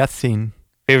 Death scene.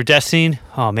 Favorite death scene?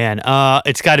 Oh man,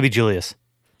 it's got to be Julius.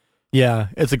 Yeah,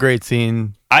 it's a great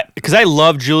scene. Because I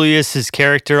love Julius's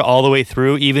character all the way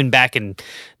through, even back in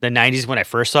the 90s when I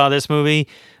first saw this movie.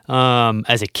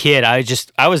 As a kid, I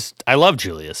love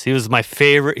Julius. He was my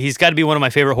favorite. He's got to be one of my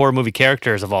favorite horror movie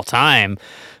characters of all time,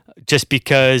 just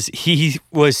because he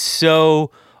was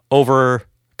so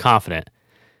overconfident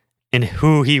in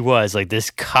who he was, like this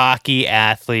cocky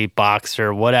athlete,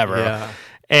 boxer, whatever. Yeah.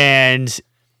 And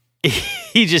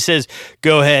he just says,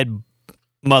 "Go ahead,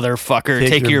 motherfucker,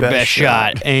 take your best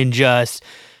shot," and just,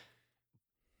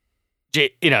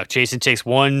 Jason takes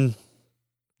one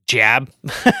jab,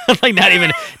 like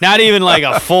not even like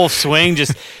a full swing,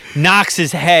 just knocks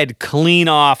his head clean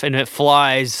off, and it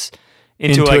flies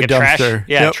into like a a trash, dumpster.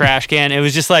 yeah, trash can. It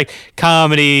was just like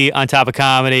comedy on top of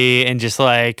comedy, and just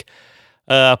like,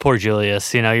 poor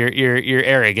Julius, your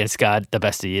arrogance got the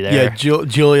best of you there. Yeah,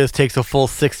 Julius takes a full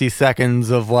 60 seconds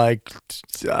of like,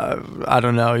 I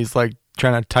don't know, he's like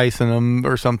trying to Tyson him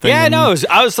or something. Yeah, and- no,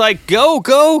 I was like, go.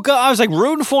 I was like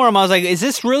rooting for him. I was like, is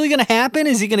this really going to happen?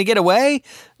 Is he going to get away?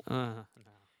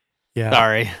 Yeah.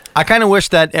 Sorry. I kind of wish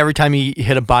that every time he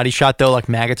hit a body shot, though, like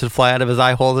maggots would fly out of his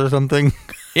eye holes or something.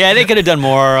 Yeah, they could have done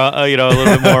more, a little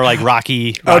bit more like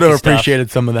Rocky I would have stuff. appreciated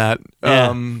some of that.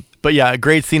 Yeah. But yeah, a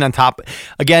great scene on top.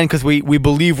 Again, because we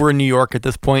believe we're in New York at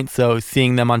this point, so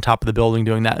seeing them on top of the building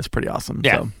doing that is pretty awesome.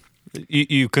 Yeah. So.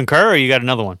 You concur, or you got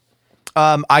another one?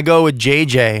 I go with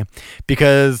JJ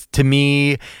because to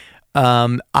me,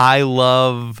 I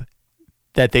love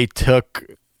that they took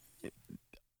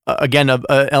again,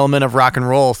 a element of rock and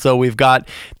roll. So we've got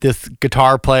this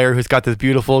guitar player who's got this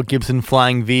beautiful Gibson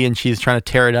Flying V, and she's trying to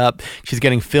tear it up. She's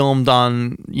getting filmed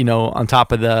on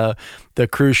top of the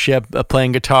cruise ship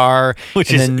playing guitar,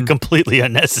 which is completely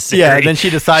unnecessary. Yeah, and then she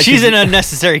decides she's an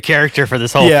unnecessary character for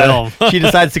this whole film. She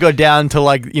decides to go down to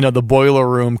the boiler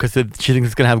room because she thinks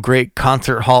it's gonna have great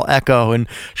concert hall echo. And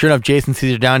sure enough, Jason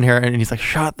sees her down here, and he's like,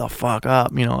 "Shut the fuck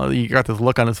up!" You got this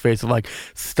look on his face of like,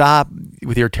 "Stop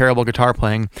with your terrible guitar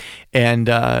playing," and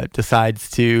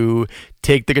decides to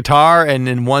take the guitar, and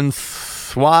in one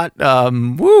swat,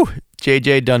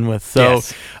 JJ done with. So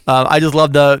yes. I just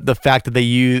love the fact that they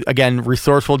use, again,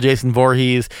 resourceful Jason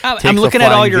Voorhees. I'm looking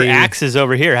at all your axes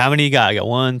over here. How many you got? I got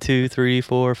 1, 2, 3,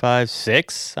 4, 5,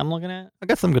 6 I'm looking at. I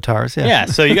got some guitars, yeah. Yeah,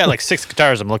 so you got like 6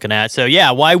 guitars I'm looking at. So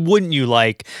yeah, why wouldn't you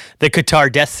like the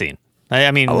guitar death scene? I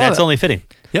mean, that's only fitting.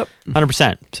 Yep.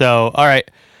 100%. So, all right.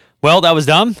 Well, that was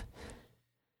dumb.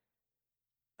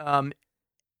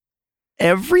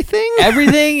 Everything?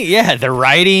 Yeah, the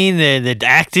writing, the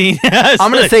acting.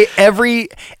 I'm gonna say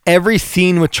every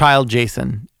scene with child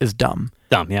Jason is dumb.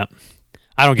 Yeah.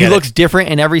 I don't get it. He looks different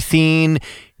in every scene.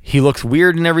 He looks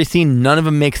weird in every scene. None of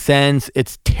them make sense.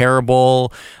 It's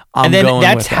terrible. And then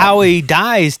that's how he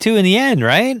dies too in the end,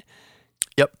 right?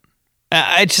 Yep.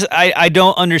 I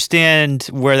don't understand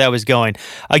where that was going.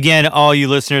 Again, all you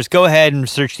listeners, go ahead and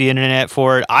search the internet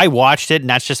for it. I watched it, and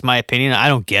that's just my opinion. I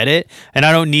don't get it, and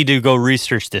I don't need to go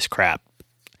research this crap.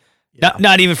 Yeah.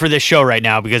 Not even for this show right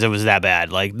now because it was that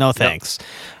bad. Like, no thanks.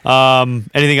 Yep.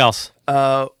 Anything else?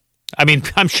 I mean,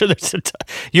 I'm sure there's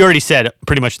you already said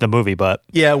pretty much the movie, but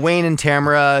yeah, Wayne and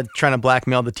Tamara trying to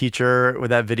blackmail the teacher with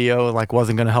that video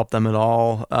wasn't going to help them at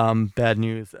all. Bad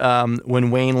news.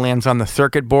 When Wayne lands on the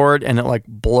circuit board and it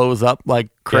blows up like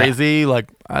crazy. Yeah.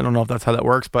 I don't know if that's how that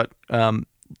works, but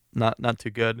not too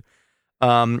good.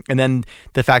 And then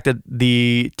the fact that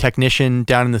the technician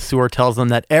down in the sewer tells them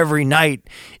that every night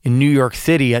in New York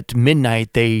City at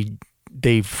midnight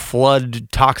they flood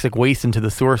toxic waste into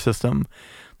the sewer system.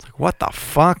 What the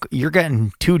fuck? You're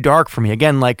getting too dark for me.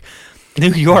 Again, New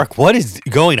York, what is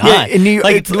going on? In New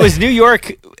York, was New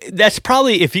York, that's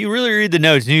probably, if you really read the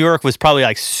notes, New York was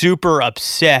probably super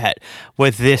upset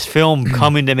with this film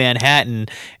coming to Manhattan,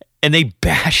 and they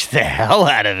bashed the hell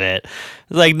out of it.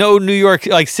 No New York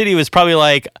city was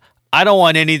probably I don't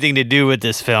want anything to do with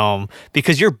this film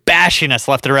because you're bashing us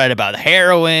left and right about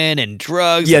heroin and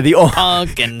drugs and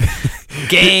punk and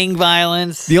gang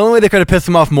violence. The only way they could have pissed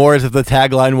him off more is if the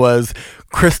tagline was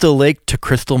Crystal Lake to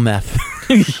crystal meth.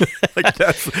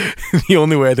 That's the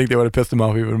only way I think they would have pissed him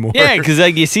off even more. Yeah, because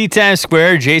you see Times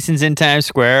Square, Jason's in Times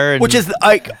Square. Which is,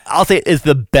 I'll say, is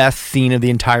the best scene of the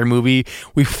entire movie.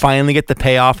 We finally get the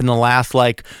payoff in the last,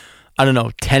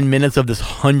 10 minutes of this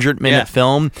 100-minute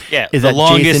film. Yeah, is the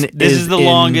longest. Jason this is the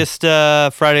longest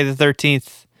Friday the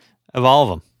 13th of all of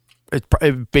them.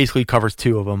 It basically covers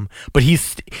 2 of them. But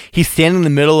he's standing in the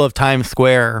middle of Times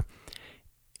Square,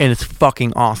 and it's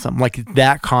fucking awesome.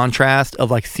 That contrast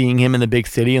of seeing him in the big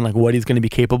city and what he's going to be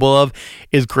capable of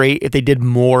is great. If they did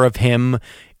more of him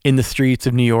in the streets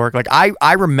of New York,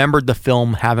 I remembered the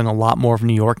film having a lot more of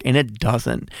New York, and it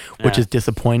doesn't, which is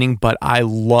disappointing. But I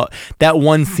love that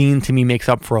one scene. To me, makes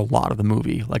up for a lot of the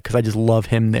movie, because I just love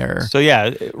him there. So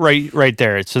yeah, right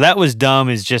there. So that was dumb.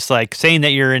 Is just saying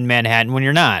that you're in Manhattan when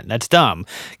you're not. That's dumb.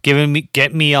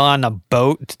 Get me on a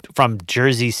boat from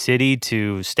Jersey City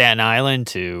to Staten Island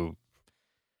to.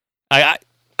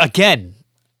 Again.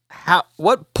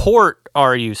 What port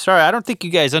are you? Sorry, I don't think you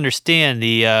guys understand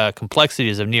the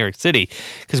complexities of New York City.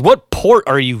 Because what port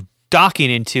are you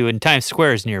docking into in Times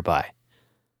Square is nearby?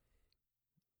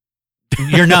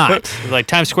 You're not.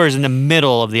 Times Square is in the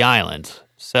middle of the island.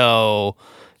 So,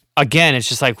 again, it's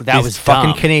just that These was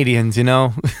fucking dumb. Canadians,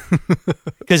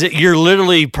 Because you're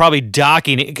literally probably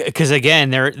docking. Because again,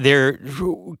 they're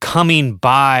coming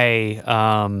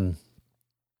by.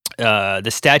 The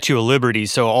Statue of Liberty,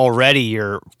 so already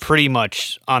you're pretty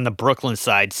much on the Brooklyn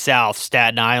side, south,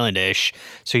 Staten Island-ish,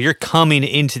 so you're coming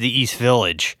into the East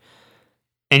Village,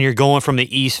 and you're going from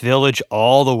the East Village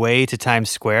all the way to Times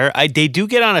Square. They do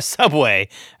get on a subway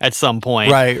at some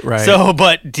point. Right. So,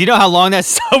 but do you know how long that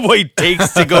subway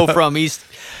takes to go from East?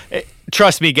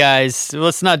 Trust me, guys,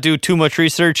 let's not do too much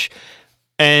research.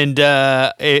 And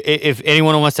if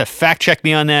anyone wants to fact check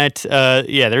me on that,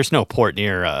 there's no port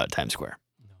near Times Square.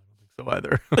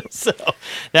 Either. So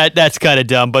that's kind of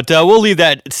dumb, but we'll leave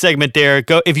that segment there.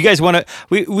 Go if you guys want to.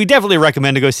 We definitely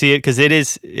recommend to go see it because it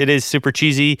is super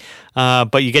cheesy,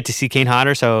 but you get to see Kane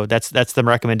Hodder, so that's the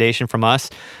recommendation from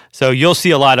us. So you'll see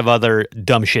a lot of other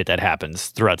dumb shit that happens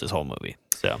throughout this whole movie.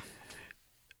 So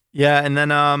yeah, and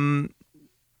then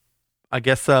I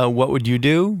guess what would you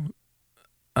do?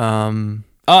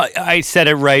 I said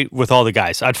it right with all the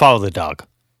guys. I'd follow the dog.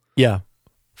 Yeah.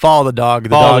 Follow the dog.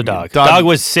 Follow the dog. Dog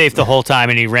was safe the whole time,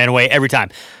 and he ran away every time.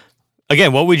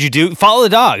 Again, what would you do? Follow the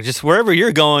dog. Just wherever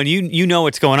you're going, you know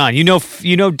what's going on. You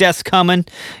know death's coming,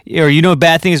 or you know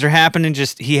bad things are happening.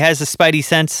 Just he has the spidey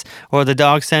sense or the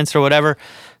dog sense or whatever.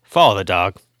 Follow the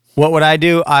dog. What would I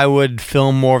do? I would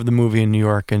film more of the movie in New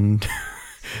York and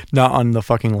not on the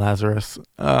fucking Lazarus.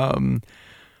 Other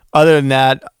than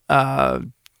that,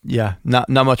 yeah, not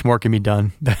much more can be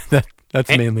done. That's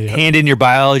mainly it. Hand in your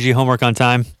biology homework on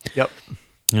time. Yep.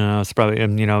 It's probably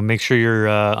make sure you're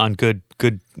on good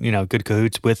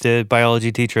cahoots with the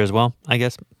biology teacher as well, I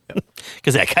guess,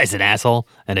 because that guy's an asshole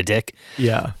and a dick.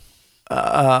 Yeah.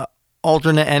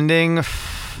 Alternate ending.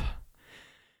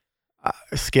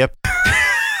 Skip.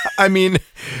 I mean,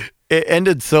 it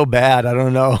ended so bad. I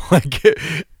don't know. Like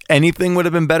anything would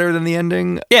have been better than the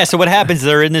ending. Yeah. So what happens?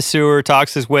 They're in the sewer.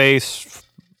 Talks his way,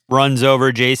 runs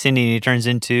over Jason, and he turns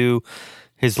into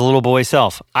his little boy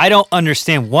self. I don't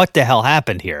understand what the hell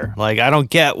happened here. Like, I don't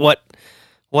get what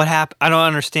happened. I don't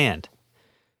understand.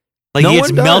 Like, he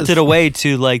gets melted away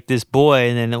to, like, this boy,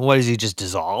 and then what does he just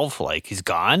dissolve? Like, he's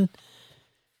gone?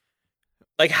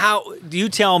 Like, how, you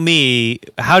tell me,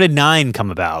 how did 9 come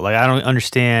about? Like, I don't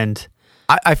understand.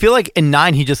 I feel like in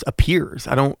 9, he just appears.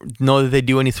 I don't know that they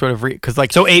do any sort of, because,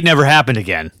 like. So 8 never happened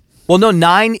again? Well, no,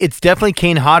 9, it's definitely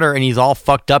Kane Hodder, and he's all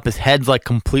fucked up. His head's, like,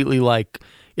 completely, like.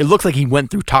 It looks like he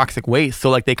went through toxic waste, so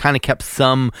like they kind of kept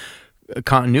some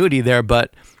continuity there,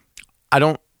 but I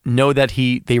don't know that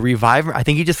they revive him. I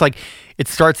think he just like it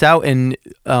starts out and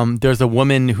there's a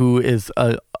woman who is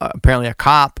apparently a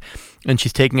cop, and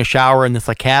she's taking a shower in this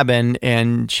like cabin,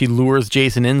 and she lures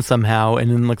Jason in somehow, and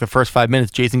in like the first 5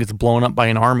 minutes, Jason gets blown up by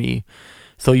an army.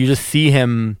 So you just see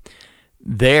him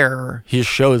there. He just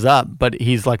shows up, but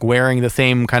he's like wearing the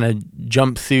same kind of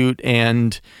jumpsuit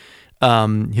and.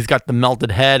 He's got the melted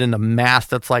head and the mask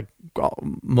that's like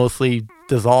mostly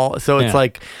dissolved. So it's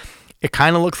like, it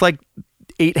kind of looks like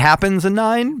 8 happens in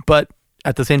 9, but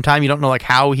at the same time, you don't know like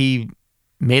how he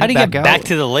made how it back out. How did he get back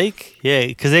to the lake? Yeah,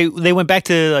 because they went back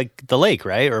to like the lake,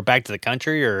 right? Or back to the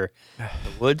country or the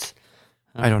woods?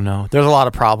 I don't know. There's a lot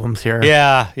of problems here.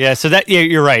 Yeah. So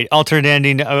you're right. Alternate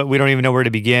ending. We don't even know where to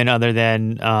begin other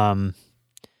than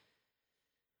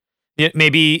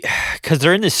maybe because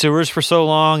they're in the sewers for so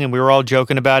long, and we were all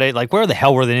joking about it. Like, where the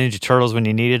hell were the Ninja Turtles when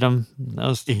you needed them?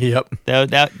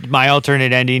 That my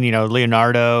alternate ending.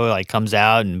 Leonardo like comes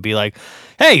out and be like,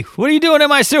 "Hey, what are you doing in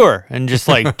my sewer?" and just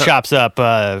like chops up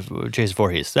Jason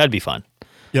Voorhees. That'd be fun.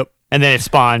 Yep. And then it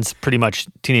spawns pretty much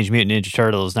Teenage Mutant Ninja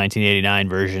Turtles 1989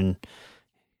 version.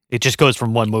 It just goes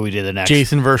from one movie to the next.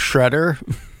 Jason versus Shredder.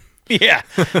 Yeah.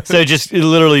 So it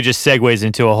literally just segues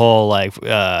into a whole like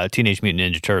Teenage Mutant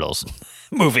Ninja Turtles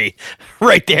movie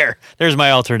right there. There's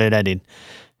my alternate ending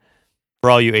for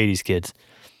all you 80s kids.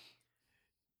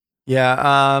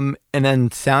 Yeah. And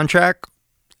then soundtrack.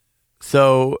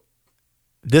 So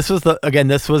this was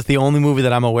the only movie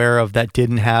that I'm aware of that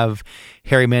didn't have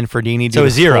Harry Manfredini. So a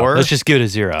 0. Let's just give it a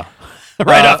 0.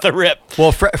 Right off the rip.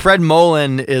 Well, Fred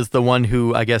Molan is the one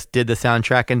who I guess did the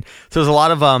soundtrack, and so there's a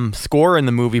lot of score in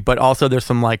the movie, but also there's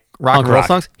some like rock and roll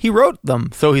songs. He wrote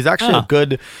them, so he's actually a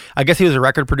good. I guess he was a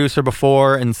record producer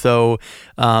before, and so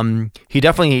he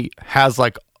definitely has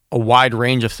like a wide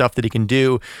range of stuff that he can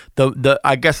do.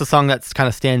 I guess the song that kind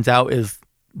of stands out is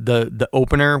the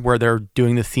opener where they're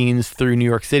doing the scenes through New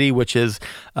York City, which is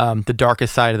The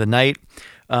Darkest Side of the Night.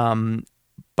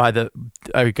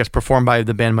 Performed by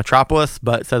the band Metropolis,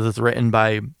 but it says it's written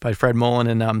by Fred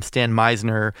Molan and Stan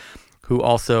Meisner, who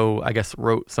also I guess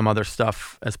wrote some other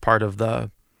stuff as part of the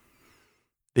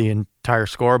entire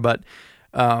score. But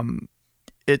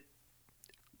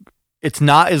it's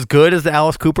not as good as the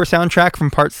Alice Cooper soundtrack from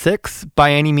Part 6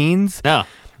 by any means. No,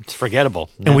 it's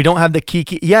forgettable. And we don't have the key.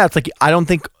 Yeah, it's like I don't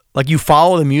think. Like you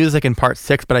follow the music in Part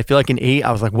 6, but I feel like in 8,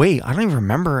 I was like, wait, I don't even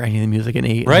remember any of the music in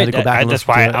 8. Right, I had to go back and that's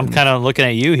why I'm kind of looking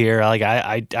at you here. Like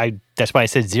I that's why I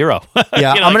said 0.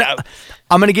 Yeah,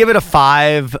 I'm gonna give it a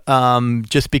 5,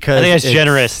 just because I think that's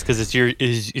generous because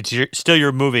it's still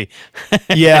your movie.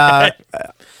 Yeah,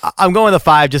 I'm going with a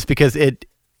 5 just because it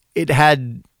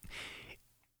had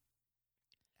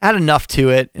enough to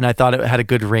it, and I thought it had a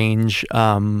good range.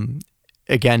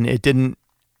 Again,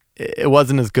 it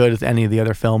wasn't as good as any of the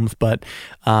other films, but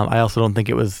I also don't think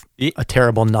it was a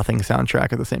terrible nothing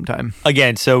soundtrack at the same time.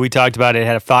 Again, so we talked about it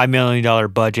had a $5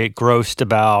 million budget, grossed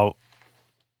about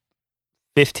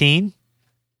 15,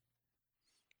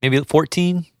 maybe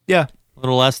 14. Yeah. A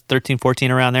little less, 13, 14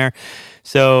 around there.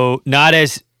 So not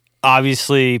as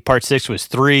obviously part 6 was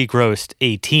 3, grossed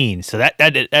 18. So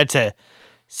that's a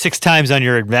 6 times on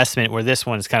your investment, where this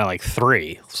one's kind of like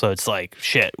 3. So it's like,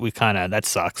 shit, that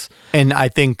sucks. And I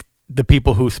think the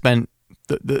people who spent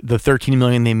the 13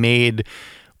 million they made,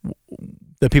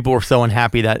 the people were so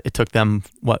unhappy that it took them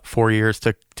 4 years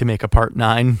to make a part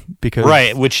 9, because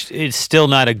right, which is still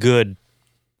not a good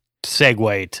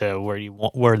segue to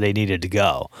where they needed to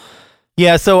go.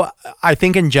 Yeah, so I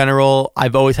think in general,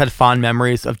 I've always had fond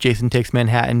memories of Jason Takes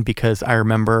Manhattan, because I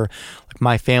remember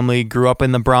my family grew up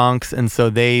in the Bronx, and so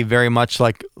they very much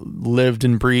lived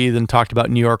and breathed and talked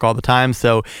about New York all the time.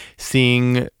 So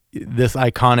seeing this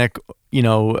iconic,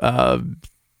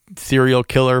 serial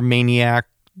killer, maniac,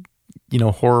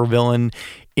 horror villain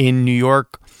in New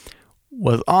York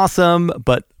was awesome.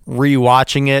 But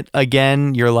rewatching it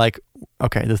again, you're like,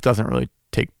 okay, this doesn't really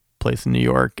take place in New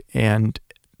York, and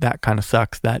that kind of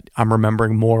sucks that I'm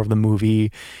remembering more of the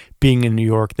movie being in New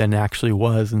York than it actually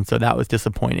was. And so that was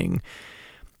disappointing.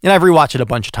 And I've rewatched it a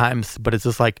bunch of times, but it's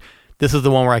just like, this is the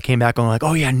one where I came back and like,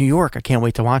 oh yeah, New York, I can't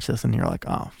wait to watch this. And you're like,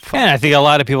 oh, fuck. And I think a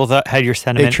lot of people had your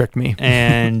sentiment. They tricked me.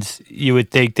 And you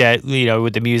would think that,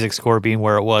 with the music score being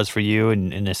where it was for you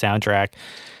and the soundtrack,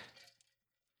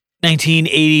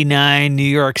 1989 New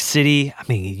York City. I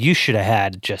mean, you should have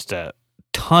had just a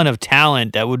ton of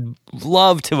talent that would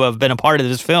love to have been a part of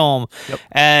this film. Yep.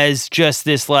 As just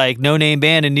this no-name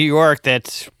band in New York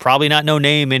that's probably not no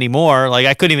name anymore.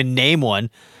 I couldn't even name one.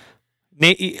 An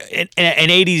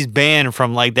 80s band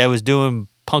from that was doing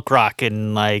punk rock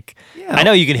and I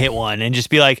know you can hit one and just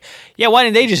be like, yeah, why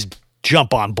didn't they just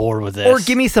jump on board with this? Or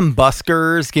give me some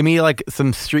buskers, give me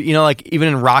some street, even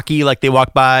in Rocky, they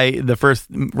walk by the first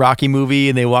Rocky movie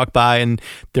and they walk by and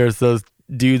there's those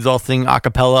dudes all sing a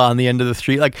cappella on the end of the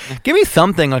street. Give me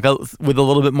something with a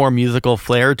little bit more musical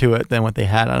flair to it than what they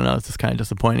had. I don't know. It's just kind of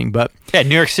disappointing. But yeah,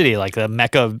 New York City, the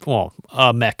mecca,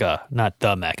 a mecca, not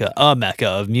the mecca, a mecca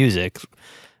of music.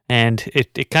 And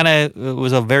it kind of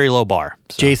was a very low bar.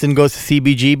 So. Jason goes to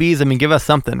CBGBs. I mean, give us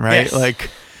something, right? Yes.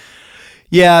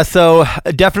 Yeah, so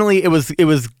definitely it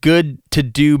was good to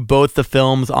do both the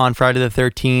films on Friday the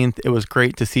 13th. It was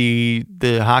great to see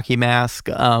the hockey mask.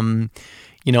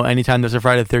 Anytime there's a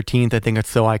Friday the 13th, I think it's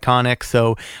so iconic.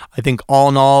 So I think all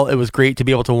in all, it was great to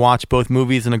be able to watch both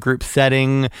movies in a group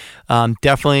setting.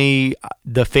 Definitely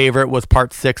the favorite was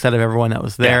part 6 out of everyone that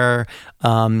was there.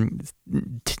 Yeah.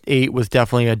 8 was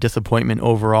definitely a disappointment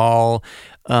overall.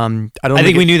 I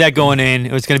think we knew that going in.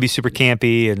 It was going to be super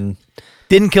campy and...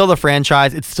 Didn't kill the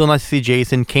franchise. It's still nice to see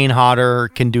Jason. Kane Hodder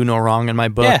can do no wrong in my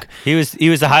book. Yeah, he was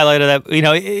the highlight of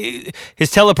that.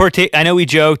 His teleportation. I know we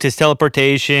joked his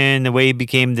teleportation, the way he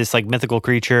became this mythical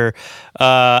creature.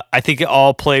 I think it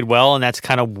all played well, and that's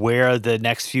kind of where the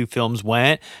next few films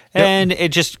went. Yep. And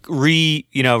it just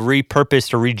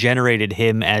repurposed or regenerated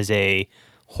him as a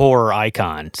horror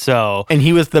icon. So, and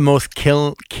he was the most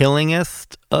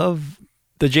killingest of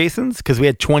the Jasons, because we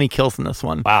had 20 kills in this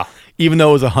one. Wow. Even though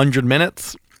it was 100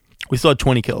 minutes, we still had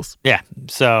 20 kills. Yeah.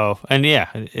 So, and yeah,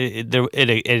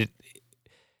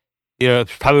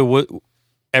 probably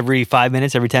every 5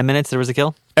 minutes, every 10 minutes, there was a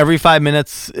kill. Every 5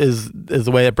 minutes is the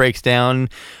way it breaks down,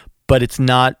 but it's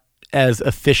not as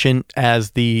efficient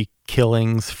as the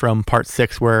killings from part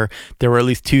 6, where there were at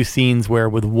least 2 scenes where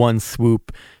with one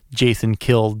swoop, Jason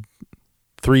killed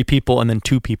 3 people and then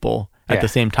 2 people at the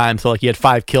same time. So he had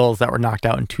 5 kills that were knocked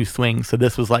out in 2 swings. So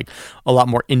this was a lot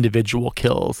more individual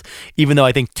kills, even though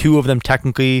I think 2 of them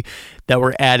technically that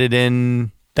were added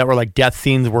in that were death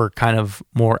scenes were kind of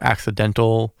more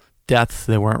accidental deaths.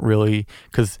 They weren't really,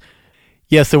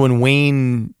 so when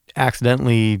Wayne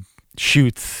accidentally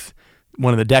shoots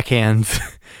one of the deckhands,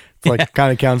 it's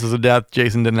kind of counts as a death.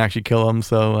 Jason didn't actually kill him,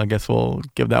 so I guess we'll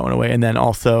give that one away. And then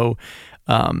also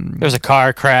there was a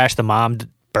car crash. The mom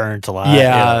burnt a lot.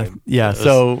 Yeah.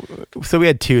 So we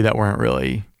had 2 that weren't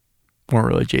really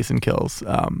Jason kills,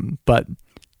 but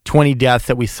 20 deaths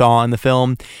that we saw in the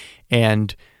film,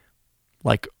 and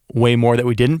way more that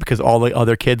we didn't, because all the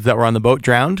other kids that were on the boat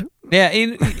drowned. Yeah,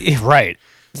 right.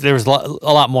 There was a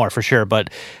lot more for sure. But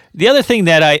the other thing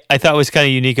that I thought was kind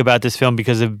of unique about this film,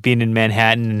 because of being in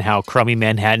Manhattan and how crummy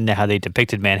Manhattan, how they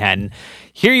depicted Manhattan.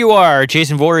 Here you are,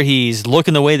 Jason Voorhees,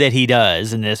 looking the way that he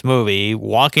does in this movie,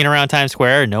 walking around Times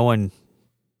Square. No one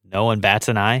bats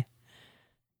an eye.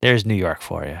 There's New York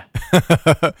for you.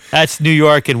 That's New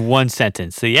York in one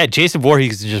sentence. So yeah, Jason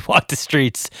Voorhees can just walk the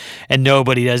streets and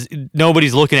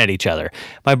nobody's looking at each other.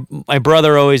 My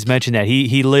brother always mentioned that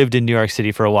he lived in New York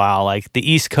City for a while,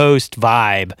 the East Coast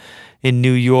vibe in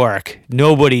New York.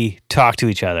 Nobody talked to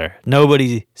each other.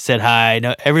 Nobody said hi.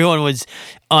 No, everyone was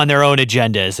on their own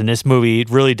agendas, and this movie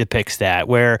really depicts that,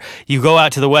 where you go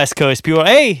out to the West Coast, people are,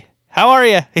 hey, how are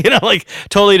you? Like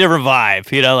totally different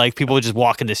vibe. Like people just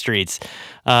walking the streets,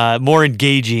 more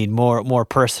engaging, more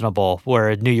personable. Where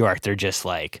in New York, they're just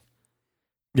like,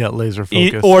 yeah, laser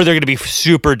focused, or they're gonna be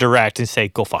super direct and say,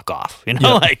 "Go fuck off."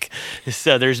 Like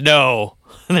so. There's no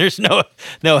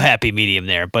happy medium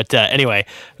there. But anyway,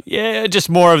 yeah, just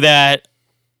more of that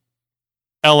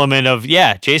element of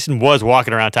Jason was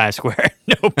walking around Times Square.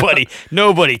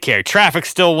 Nobody cared. Traffic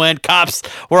still went. Cops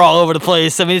were all over the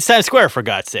place. I mean, it's Times Square, for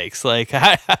God's sakes. Like,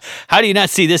 how do you not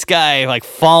see this guy like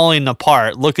falling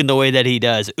apart, looking the way that he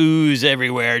does, ooze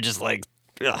everywhere, just like,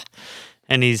 ugh.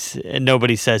 And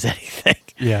nobody says anything.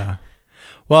 Yeah.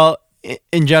 Well,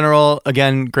 in general,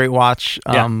 again, great watch.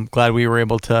 Glad we were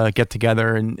able to get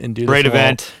together and do this. Great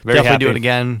event. Very definitely happy. Do it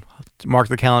again. Mark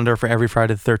the calendar for every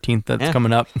Friday the 13th that's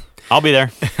coming up. I'll be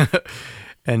there.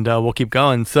 And we'll keep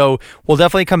going. So we'll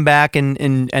definitely come back and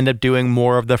end up doing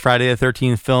more of the Friday the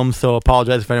 13th films. So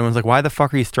apologize if anyone's like, why the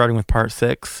fuck are you starting with part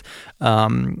 6?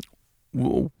 We're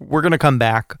going to come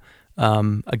back.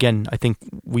 Again, I think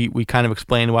we kind of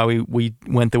explained why we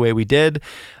went the way we did.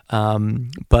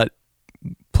 But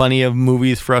plenty of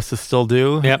movies for us to still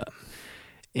do. Yep.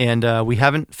 And we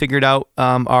haven't figured out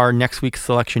our next week's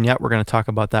selection yet. We're going to talk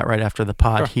about that right after the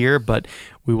pod here, but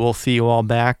we will see you all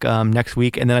back next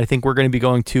week. And then I think we're going to be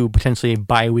going to potentially a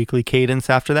bi-weekly cadence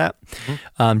after that,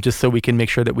 just so we can make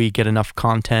sure that we get enough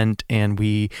content. And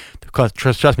because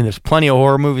trust me, there's plenty of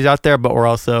horror movies out there, but we're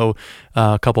also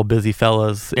a couple busy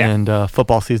fellas and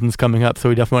football season's coming up. So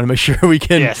we definitely want to make sure we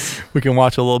can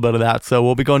watch a little bit of that. So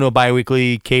we'll be going to a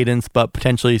bi-weekly cadence, but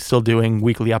potentially still doing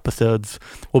weekly episodes.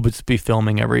 We'll just be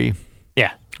filming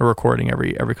or recording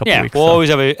every couple of weeks. We'll always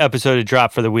have an episode to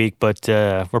drop for the week, but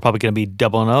we're probably going to be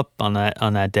doubling up on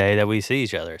that day that we see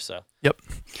each other. So yep.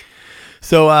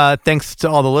 So thanks to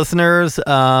all the listeners.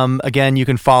 Again, you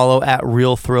can follow at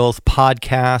Real Thrills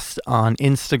Podcast on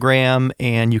Instagram,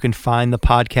 and you can find the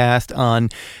podcast on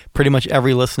pretty much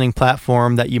every listening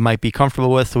platform that you might be comfortable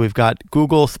with. So we've got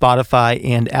Google, Spotify,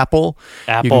 and Apple.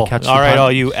 All right,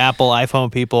 all you Apple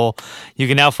iPhone people, you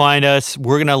can now find us.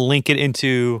 We're going to link it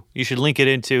into, you should link it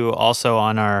into also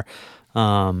on our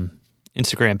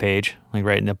Instagram page, like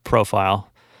right in the profile.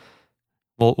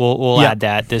 We'll add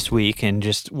that this week, and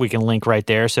we can link right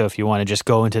there. So if you want to just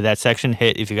go into that section,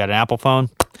 if you got an Apple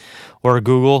phone or a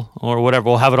Google or whatever,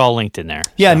 we'll have it all linked in there.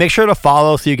 Yeah, so. And make sure to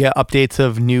follow so you get updates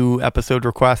of new episode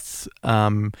requests,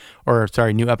 new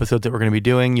episodes that we're going to be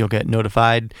doing. You'll get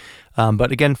notified.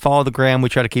 But again, follow the gram. We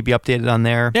try to keep you updated on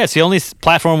there. Yeah, it's the only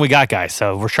platform we got, guys.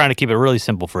 So we're trying to keep it really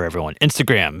simple for everyone.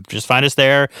 Instagram, just find us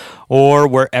there, or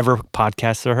wherever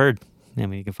podcasts are heard. I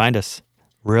mean, you can find us.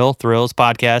 Real Thrills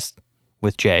Podcast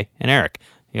with Jay and Eric.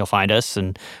 You'll find us,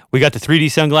 and we got the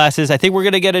 3D sunglasses. I think we're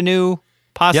gonna get a new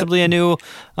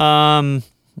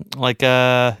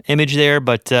image there,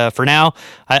 but for now,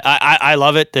 I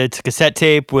love it. It's a cassette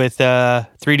tape with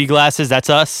 3D glasses. That's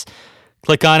us.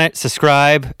 Click on it,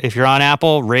 subscribe. If you're on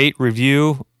Apple, rate,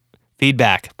 review,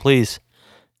 feedback, please.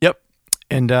 Yep,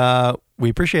 and we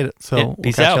appreciate it. So we'll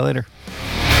peace catch out. you later.